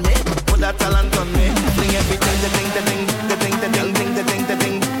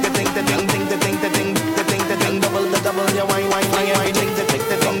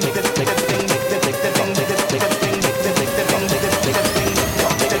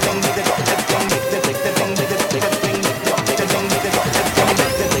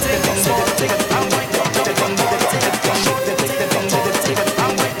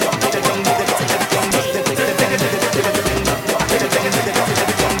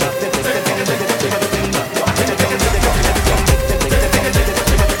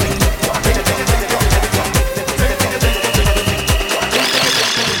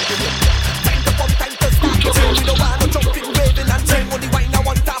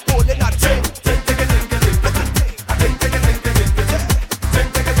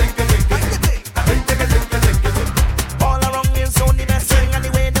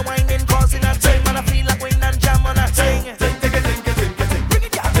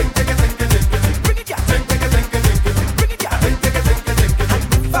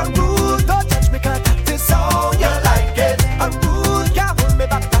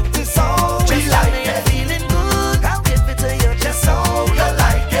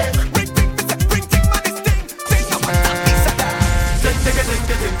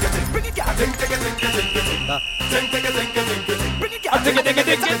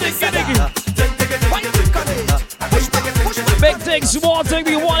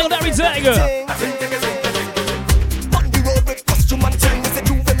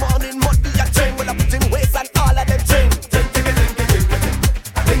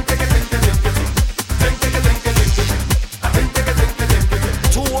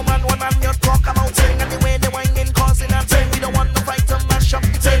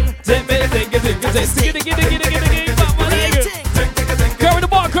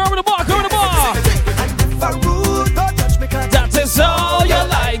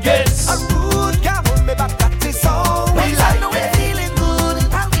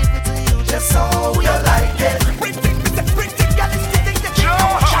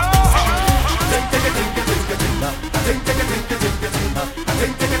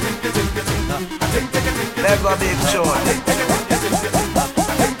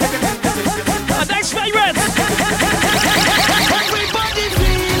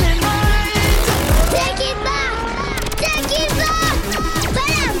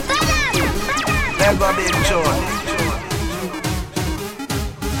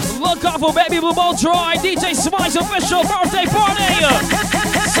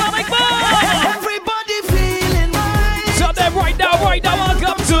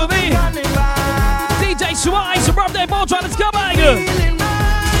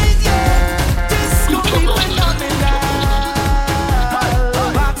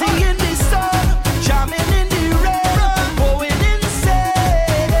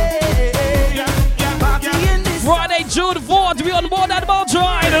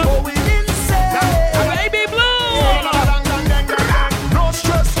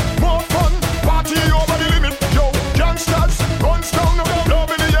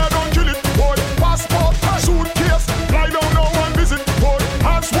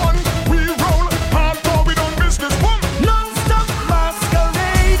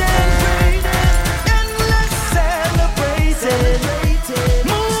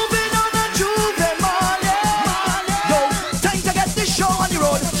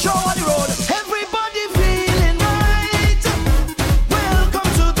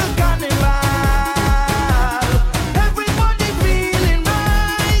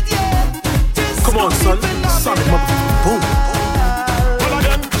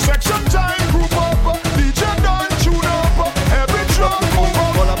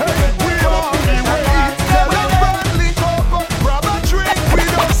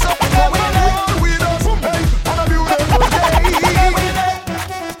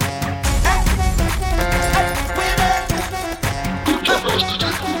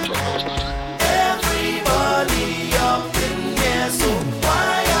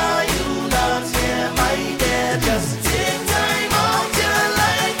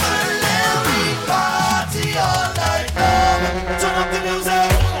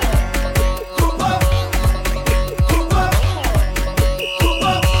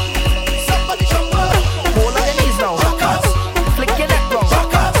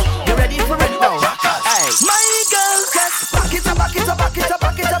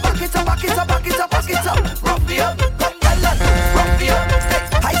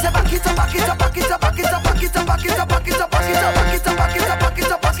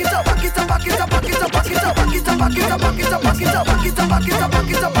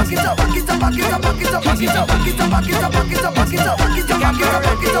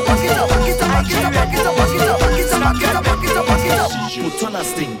Put on a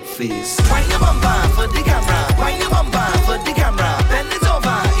stink face. Wine your bumper for the camera. Wine your bumper for the camera. Bend it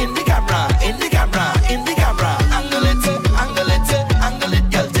over in the camera. In the camera. In the camera. Angle it, angle it, angle it,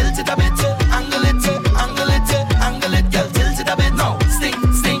 girl, tilt it a bit. Angle it, angle it, angle it, girl, tilt it a bit. No, stink,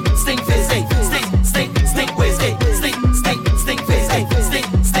 stink, stink face, hey, stink, stink, stink waist, hey, stink, stink, stink face, hey, stink,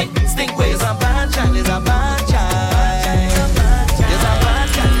 stink, stink waist. It's a bad child, it's a bad child. It's a bad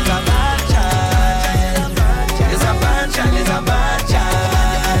child, it's a bad child. It's a bad child, it's a bad child.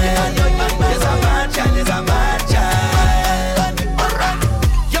 It's a bad child, it's a bad child.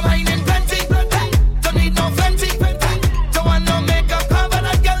 You're mine in plenty, don't need no plenty. Don't want no makeup cover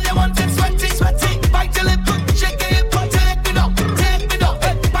that girl, you want it sweaty, sweaty. Bite your lip, shake your hip, take me down,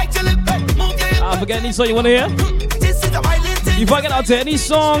 bite your lip, move your hip. I forget any song you want to hear? You fucking out to any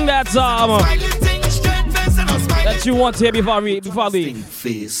song that's that you want to hear before I leave.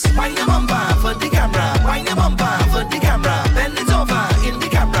 Face. Wine your bumper for the camera. Wine your bumper for the camera. Bend it over in the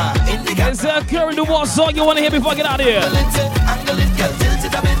camera. In the camera. Is there a Curry the Wall song you want to hear before I get out of here? Angle it, girl, tilt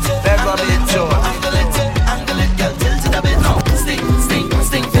it a bit. Angle it, girl, tilt it a bit. No, stink, stink,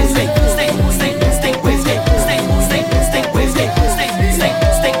 stink face, stink, stink, stink, stink waist, stink, stink, stink, stink waist, stink, stink, stink,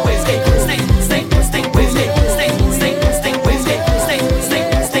 stink waist, stink, stink, stink, stink waist, stink, stink, stink, stink waist, stink, stink,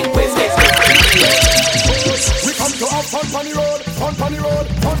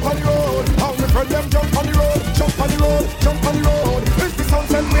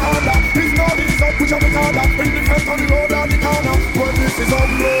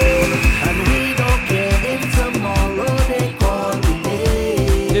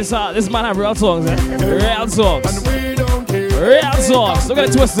 this man have real songs, eh? Real songs. Real songs. Don't get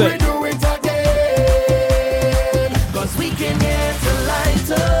it twisted. Cause we came here to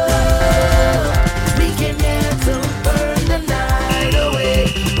light up. We came here to burn the night away.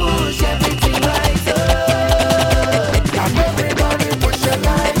 Push everything right up. And everybody push your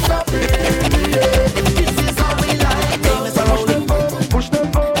lights up in the air. This is how we like it. Push them up, push them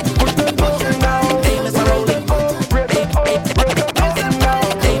up, push them down. Aim is a rolling, break them up, break them down.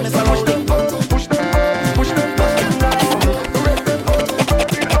 Aim is a rolling, push them up, push them down.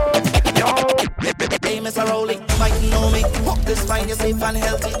 Aim is a rolling, might know me. Hope this find you safe and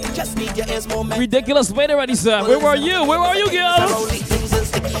healthy. Just need your ears more. Ridiculous played already, sir. Where were you? Where are you, girl?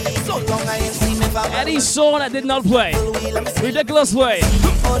 Eddie song that did not play. Ridiculous play.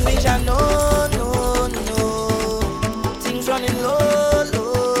 Only Jah know, no. Things running low,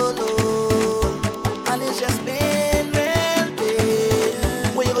 low, low. And it's just been real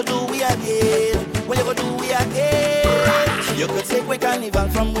big. What you gonna do, we again? What you gonna do, we again? You could take away carnival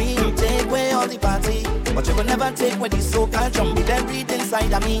from we, take away all the party. But you could never take away the so-called jumpy that breathe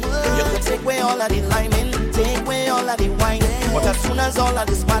inside of me. You could take away all of the liming, take away all of the wine. But as soon as all of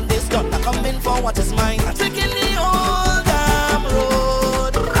this man is done, I'm coming for what is mine. I'm taking the old damn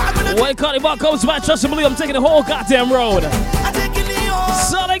road. When Carnival comes back, trust and believe I'm taking the whole goddamn road. I'm taking the old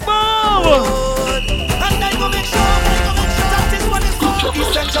Sonic Boom! road. And I go make sure that is what is called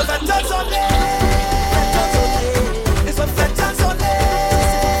essential veterans only. It's a veterans only.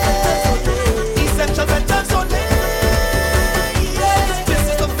 Essential veterans only. This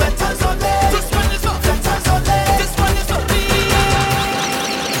is a veterans only. This one is a veterans only. This one is a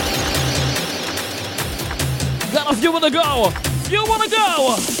Got a few wanna go. You wanna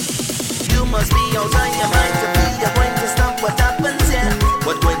go? You must be out on your mind to be. You're going to stop what happens here.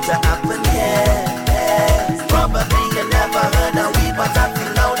 What's going to happen here? Probably you never heard of we, but I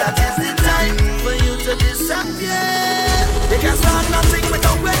feel now that is the time for you to disappear. They can start nothing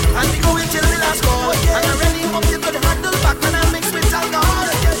without way, and we go until the last call. And I really hope you could handle back when I mix with alcohol.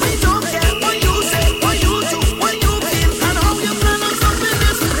 We don't care what you say, what you do, what you feel, and how you plan on stopping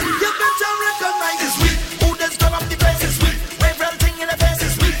this. You better recognize this week. Who does turn up the place this week? Wave everything in the face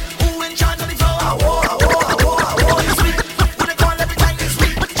this week. Who in charge of the flow? I war this week. Who they call every time this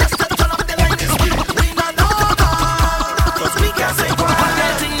week? Just to turn up the line this week. We not know that. Cause we can't say what I'm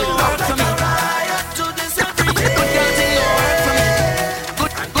getting no hurt from me. To this every day. Good girl thing no hurt from me.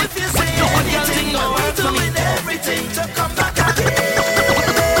 Good if you say good girl thing no hurt from me. Everything to come back again.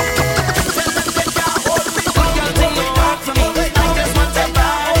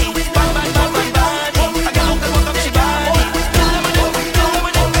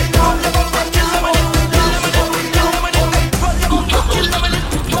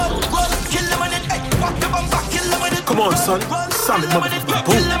 Come on, son. Sonic motherfucking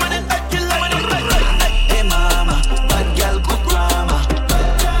boom. Hey mama, bad girl good grammar.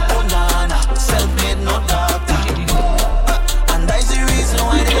 Oh nana, self-made no doctor. And that's the reason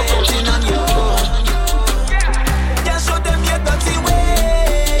why they hating on you. Just show them your dirty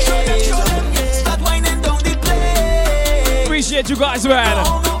ways. Start whining down the place. Appreciate you guys, man.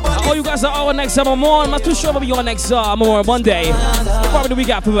 Oh, you guys are our next summer more. I'm not too sure if you're next more Monday. Probably the week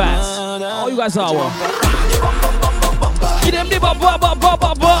after that. Oh, you guys are our.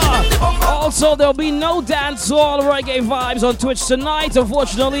 Also, there'll be no dancehall reggae vibes on Twitch tonight.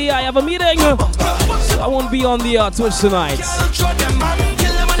 Unfortunately, I have a meeting, so I won't be on the Twitch tonight.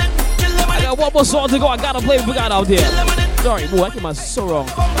 I got one more song to go. I gotta play it before I get out there. Sorry, boy, I came out so wrong.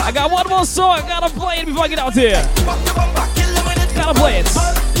 I got one more song. I gotta play it before I get out there. Gotta play it.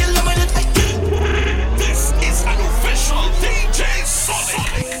 This is an official DJ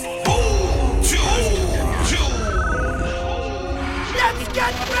Sonic Boom. Let's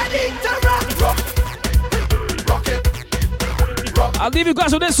get ready to rock. I'll leave you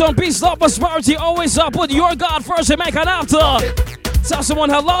guys with this song. Peace, love, prosperity. Always put your God first and make it after. Tell someone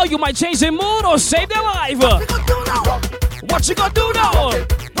hello, you might change their mood or save their life. What you gonna do now?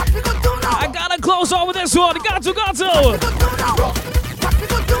 I gotta close off with this one. Got to.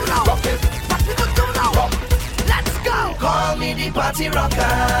 Let's go. Call me the party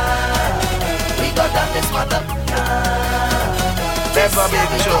rocker. We got down this motherfucker. This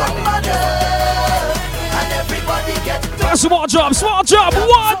baby show. And everybody get small job. 1,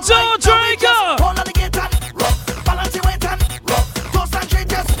 2, 3, go. Hold on the gate and rock. Balance your weight and rock. Toast and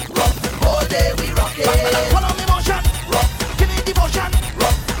changes, rock. All day we rock it. Hold on the motion, rock. Give me devotion,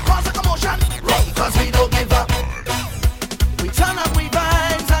 rock. Cause a commotion, rock. Cause we don't give up. We turn up, we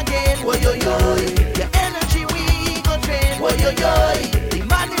vibes again. Woy-yo-yo. Your energy we go drain. Woy-yo-yo. The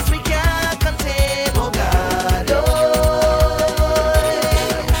madness we can't contain. Oh God, oh.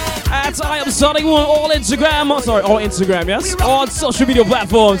 Sonic Boom, all Instagram. Sorry, all Instagram, yes? All social media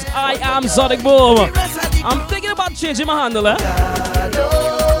platforms. I am Sonic Boom. I'm thinking about changing my handle, eh?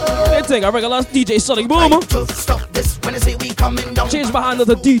 What do you think? I regular DJ Sonic Boom. Change my handle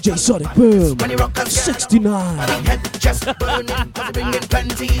to DJ Sonic Boom. 69. Just burning, bringing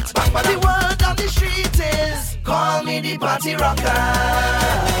plenty. The word on the street is, call me the party rocker.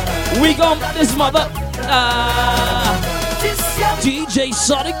 We gon' this mother. DJ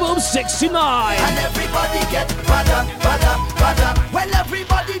Sonic Boom 69. And everybody get badder. Well,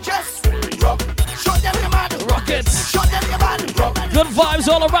 everybody just rock. Show them your man. Rockets. Show them your man. Good vibes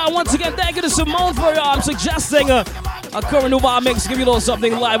all around. Once again, thank you to Simone for suggesting a current new bar mix. Give you a little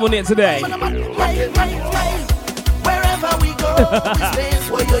something live on it today. Wherever we go,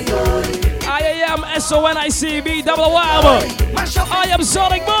 I am SONICB double I am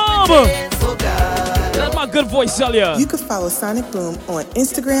Sonic Boom. Let my good voice tell you. You can follow Sonic Boom on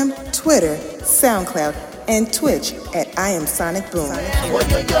Instagram, Twitter, SoundCloud, and Twitch at I am Sonic Boom. We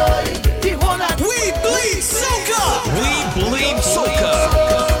bleed soca. We bleed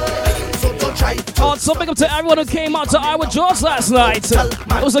soca. Also, big up to everyone who came out to Iowa George last night.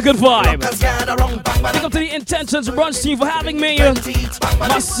 It was a good vibe. Big up to the Intentions Brunch team for having me.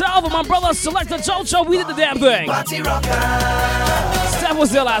 Myself and my brother Selector Jojo, we did the damn thing. Steph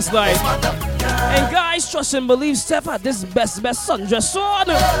was there last night. And guys, trust and believe, Steph had this best sundress on.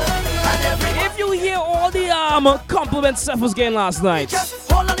 If you hear all the compliments Steph was getting last night,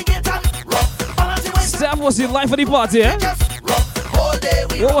 Steph was the life of the party, eh?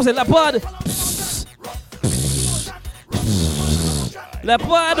 What was it, Leopard?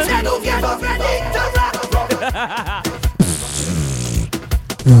 Leopard.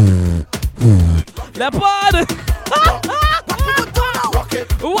 Leopard.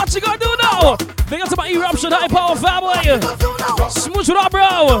 What you gonna do now? Big up to my Eruption High Power family. Smooch it up,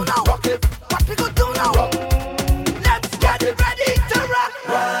 bro. Let's get ready to rock.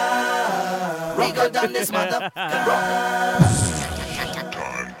 We go down this mother.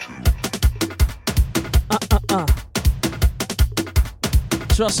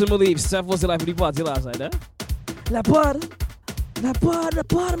 Trust and believe, Steph was the life of the party last night, eh? Leopard, let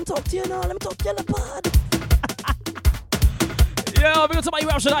me talk to you now, let me talk to you, Leopard. Yo, big up to my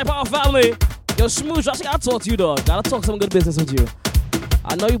Eruption High Power family. Yo, Smooch, I gotta talk to you, dog. Gotta talk some good business with you.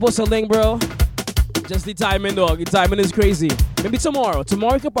 I know you post a link, bro. Just the timing, dog. The timing is crazy. Maybe tomorrow.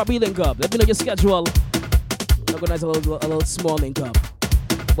 Tomorrow you could probably link up. Let me know your schedule. Organize a little small link up.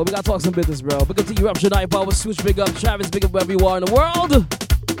 But we gotta talk some business, bro. Big up to Eruption High Power, Swoosh, big up, Travis, big up wherever you are in the world.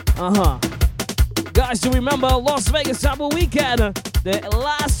 Guys, you remember Las Vegas Taboo Weekend. The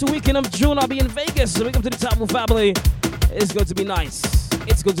last weekend of June, I'll be in Vegas. So big up to the Taboo family. It's going to be nice.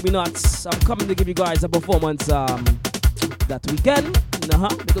 It's going to be nuts. I'm coming to give you guys a performance that weekend.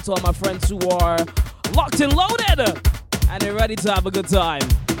 Big up to all my friends who are locked and loaded. And they're ready to have a good time.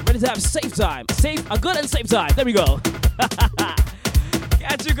 Ready to have safe time. A good and safe time. There we go.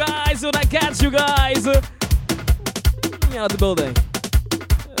 Catch you guys when I catch you guys. Let me out of the building.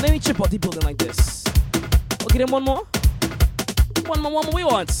 Let me chip out the building like this. Okay, then one more. One more we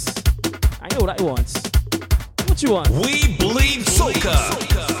want. I know what I want. What you want? We bleed soca.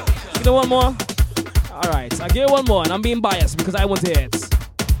 You know one more? Alright, I'll give you one more and I'm being biased because I want to hear it.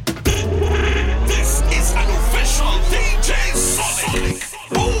 This is an official DJ Sonic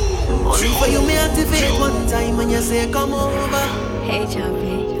Boom. Only for you me activate one time when you say come over. Hey,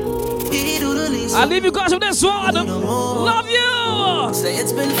 Choppy. I'll leave you guys with this one. Love you. Say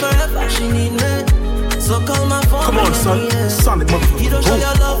it's been forever, she need me. So call my phone. Come on, son. Sonic motherfucker. You don't show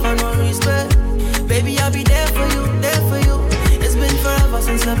your love and no respect. Baby, I'll be there for you, there for you. It's been forever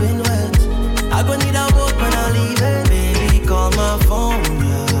since I've been wet. I gon' need a boat when I leave it. Baby, call my phone,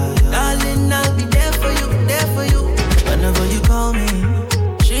 yeah. Darling, I'll be there for you, whenever you call me.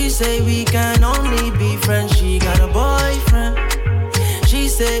 She say we can only be friends. She got a boyfriend. She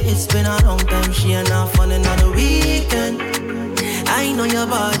say it's been a long time. She ain't not fun another weekend. I know your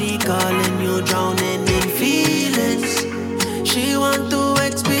body calling you, drowning in feelings. She want to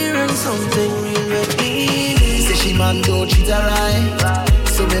experience something real with me. Say she man don't treat her right,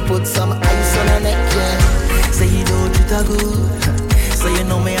 so me put some ice on her neck, yeah. Say you don't treat her good, so you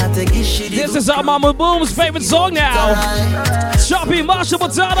know me I take it shitty. This is our Mama Boom's favorite song now. Choppy Marshall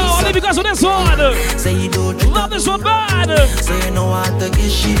Potato. I'll leave you guys with this one. Say you don't treat love this one bad. So you know I take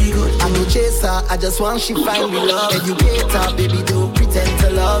it shitty good. I no chaser, I just want she find me love. Educate her, baby, don't pretend to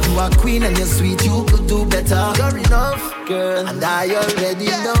love. You are queen and you're sweet, you could do better. You're enough, girl, and I already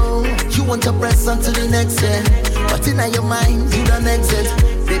know. You want to press on to the next step, but in your mind, you don't exit.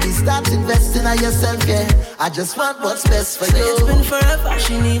 Baby, start investing of yourself, yeah. I just want what's best for you. It's been forever,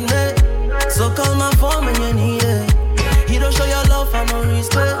 she need me. So call my phone when you need it. He don't show your love for no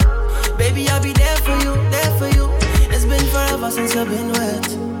respect. Baby, I'll be there for you, there for you. It's been forever since you've been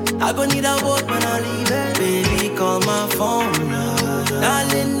wet. I gon' need a boat when I leave it. Baby, call my phone,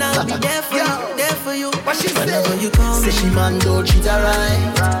 darling, I'll be there for you, there for you. What she whenever say? You call me. Say she man don't treat her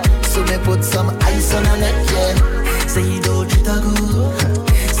right. So me put some ice on her neck, yeah. Say he don't treat her good.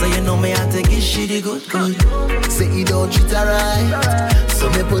 So you know me, I take it shitty good. Say he don't treat her right. So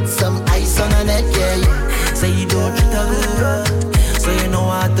me put some ice on her neck, yeah. Say he don't treat her good. So you know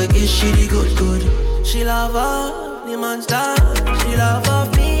I take it shitty good. She love her, the monster. She love her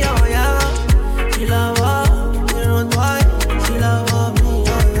me, oh yeah. She love her, you know why. She love her me,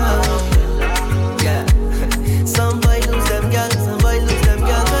 oh yeah. Some boy lose them girls, some boy lose them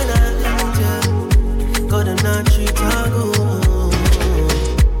girls when I leave, yeah. God, I'm not treat her good.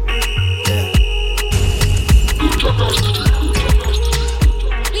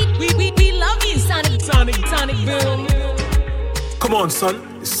 We love you, Sonic Boom. Come on, son.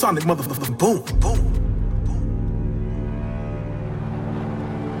 It's Sonic motherfucking Boom.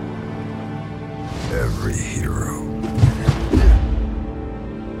 Every hero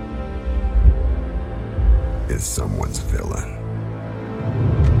is someone's villain.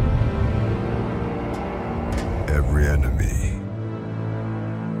 Every enemy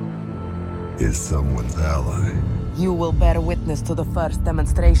is someone's ally. You will bear witness to the first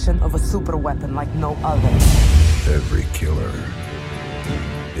demonstration of a super weapon like no other. Every killer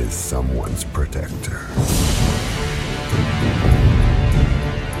is someone's protector.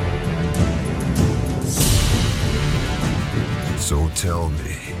 So tell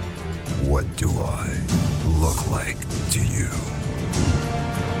me, what do I look like to you?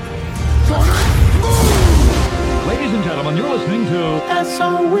 Ladies and gentlemen, you're listening to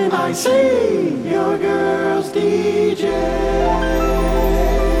SONIC, your girl's DJ.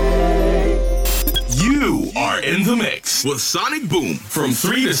 You are in the mix with Sonic Boom from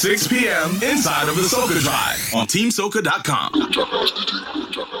 3 to 6 p.m. inside of the Soca Drive on TeamSoca.com.